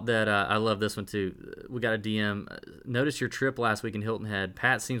person thought that, I love this one too. We got a DM. Notice your trip last week in Hilton Head.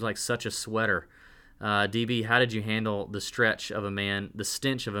 Pat seems like such a sweater. DB, how did you handle the stench of a man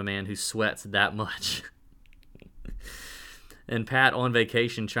who sweats that much? And Pat on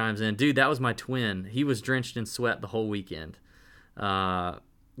vacation chimes in, dude, that was my twin. He was drenched in sweat the whole weekend.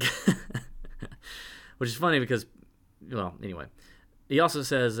 Which is funny because, well, anyway. He also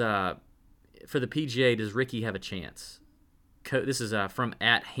says, for the PGA, does Ricky have a chance? This is from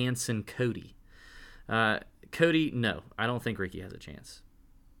 @Hanson Cody. Cody, no, I don't think Ricky has a chance.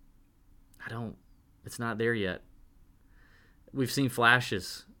 It's not there yet. We've seen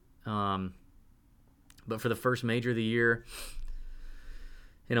flashes. But for the first major of the year,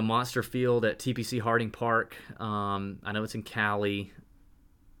 in a monster field at TPC Harding Park, I know it's in Cali.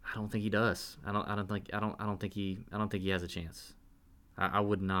 I don't think he does. I don't think he has a chance. I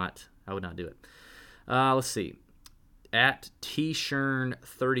would not do it. Let's see.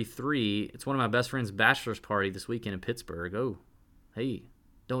 @TShern33, it's one of my best friend's bachelor's party this weekend in Pittsburgh. Oh, hey,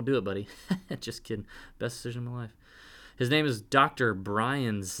 don't do it, buddy. Just kidding. Best decision of my life. His name is Dr.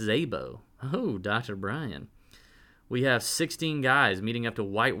 Brian Zabo. Oh, Dr. Brian. We have 16 guys meeting up to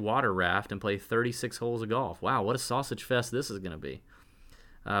white water raft and play 36 holes of golf. Wow, what a sausage fest this is going to be.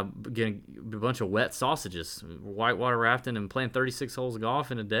 Getting a bunch of wet sausages, white water rafting and playing 36 holes of golf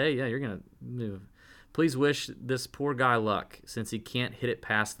in a day. Yeah, you're going to move. Please wish this poor guy luck since he can't hit it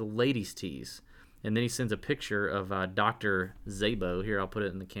past the ladies' tees. And then he sends a picture of Dr. Zabo. Here, I'll put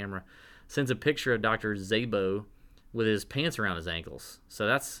it in the camera. Sends a picture of Dr. Zabo with his pants around his ankles. So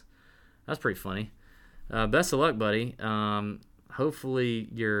that's pretty funny. Best of luck, buddy. Hopefully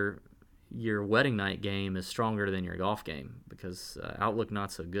your wedding night game is stronger than your golf game, because outlook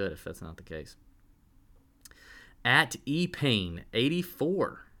not so good if that's not the case.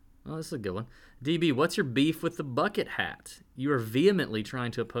 @ePain84. Oh, this is a good one. DB, what's your beef with the bucket hat? You are vehemently trying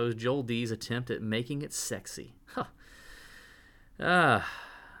to oppose Joel D's attempt at making it sexy. Huh.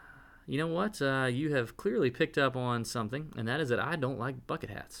 You know what? You have clearly picked up on something, and that is that I don't like bucket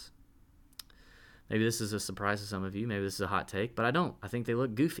hats. Maybe this is a surprise to some of you. Maybe this is a hot take, but I don't. I think they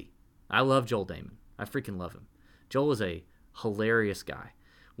look goofy. I love Joel Damon. I freaking love him. Joel is a hilarious guy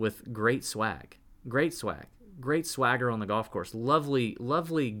with great swag. Great swagger on the golf course.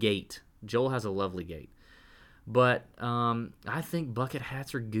 Lovely gait. Joel has a lovely gait. But I think bucket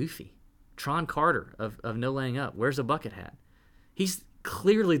hats are goofy. Tron Carter of No Laying Up wears a bucket hat. He's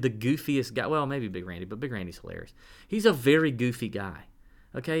clearly the goofiest guy. Well, maybe Big Randy, but Big Randy's hilarious. He's a very goofy guy.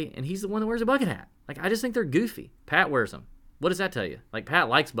 Okay? And he's the one that wears a bucket hat. Like, I just think they're goofy. Pat wears them. What does that tell you? Like, Pat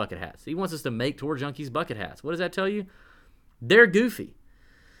likes bucket hats. He wants us to make Tour Junkies bucket hats. What does that tell you? They're goofy.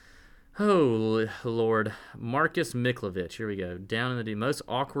 Oh, Lord. Marcus Miklovich. Here we go. Down in the D. Most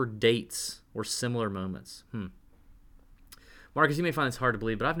awkward dates or similar moments. Marcus, you may find this hard to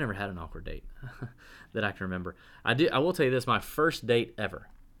believe, but I've never had an awkward date that I can remember. I will tell you this, my first date ever.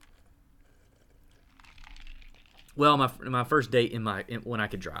 Well, my first date when I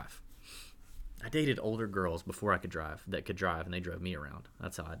could drive. I dated older girls before I could drive, and they drove me around.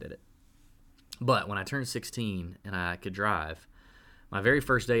 That's how I did it. But when I turned 16 and I could drive, my very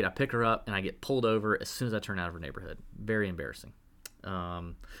first date, I pick her up and I get pulled over as soon as I turn out of her neighborhood. Very embarrassing.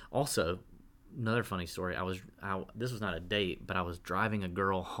 Also, another funny story. This was not a date, but I was driving a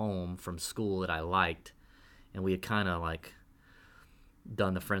girl home from school that I liked, and we had kind of like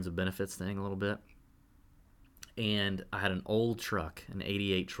done the friends with benefits thing a little bit. And I had an old truck, an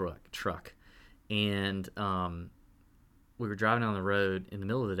 88 truck. And we were driving down the road in the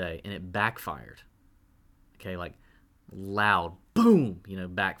middle of the day, and it backfired. Okay, like loud, boom,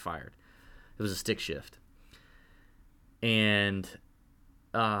 backfired. It was a stick shift. And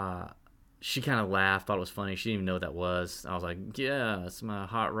she kind of laughed, thought it was funny. She didn't even know what that was. I was like, yeah, it's my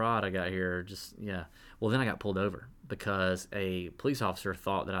hot rod I got here. Just, yeah. Well, then I got pulled over because a police officer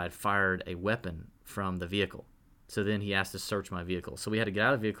thought that I had fired a weapon from the vehicle. So then he asked to search my vehicle. So we had to get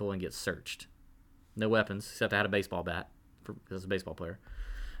out of the vehicle and get searched. No weapons, except I had a baseball bat because I was a baseball player.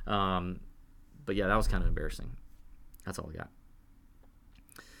 But yeah, that was kind of embarrassing. That's all I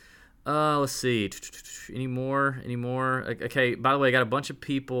got. Let's see. Any more? Okay. By the way, I got a bunch of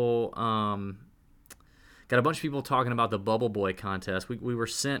people. Talking about the Bubble Boy contest. We were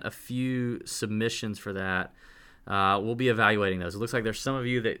sent a few submissions for that. We'll be evaluating those. It looks like there's some of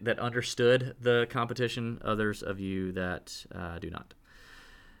you that understood the competition. Others of you that do not.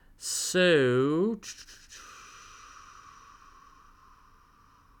 So,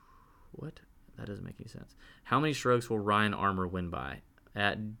 what? That doesn't make any sense. How many strokes will Ryan Armour win by?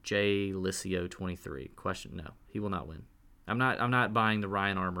 At J Licio 23. Question: no, he will not win. I'm not buying the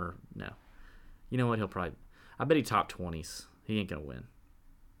Ryan Armour. No. You know what? I bet he top 20s. He ain't gonna win.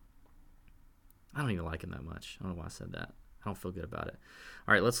 I don't even like him that much. I don't know why I said that. I don't feel good about it.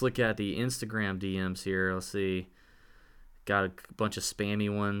 All right, let's look at the Instagram DMs here. Let's see. Got a bunch of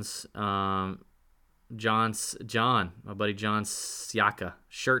spammy ones. John, my buddy John Siaka.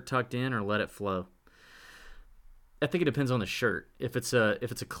 Shirt tucked in or let it flow? I think it depends on the shirt. If it's a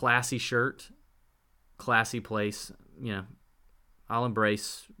classy shirt, classy place, I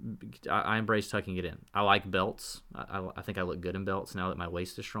embrace tucking it in. I like belts. I think I look good in belts now that my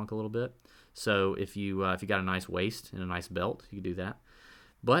waist has shrunk a little bit. So if you got a nice waist and a nice belt, you can do that.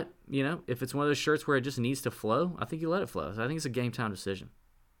 But, if it's one of those shirts where it just needs to flow, I think you let it flow. So I think it's a game time decision.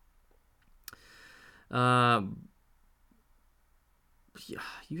 Yeah,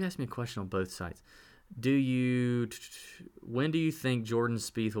 you asked me a question on both sides. When do you think Jordan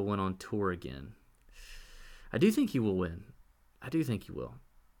Spieth will win on tour again? I do think he will win. I do think he will.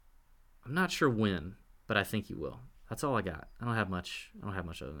 I'm not sure when, but I think he will. That's all I got. I don't have much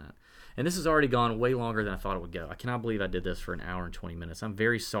other than that. And this has already gone way longer than I thought it would go. I cannot believe I did this for an hour and 20 minutes. I'm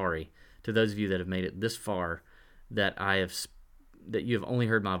very sorry to those of you that have made it this far that you have only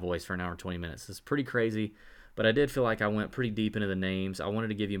heard my voice for an hour and 20 minutes. It's pretty crazy, but I did feel like I went pretty deep into the names. I wanted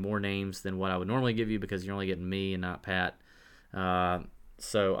to give you more names than what I would normally give you because you're only getting me and not Pat.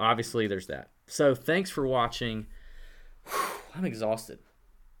 So obviously there's that. So thanks for watching. I'm exhausted.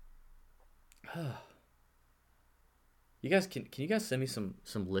 You guys, can you guys send me some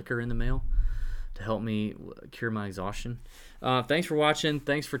liquor in the mail to help me cure my exhaustion? Thanks for watching.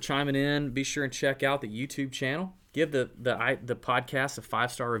 Thanks for chiming in. Be sure and check out the YouTube channel. Give the podcast a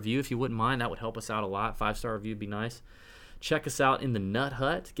 5-star review if you wouldn't mind. That would help us out a lot. 5-star review would be nice. Check us out in the Nut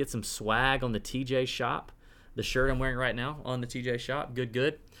Hut. Get some swag on the TJ Shop. The shirt I'm wearing right now on the TJ Shop.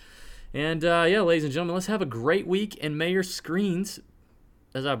 Good. And yeah, ladies and gentlemen, let's have a great week. And may your screens,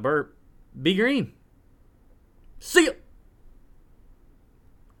 as I burp, be green. See ya.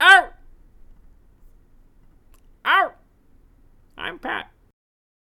 Out. I'm Pat.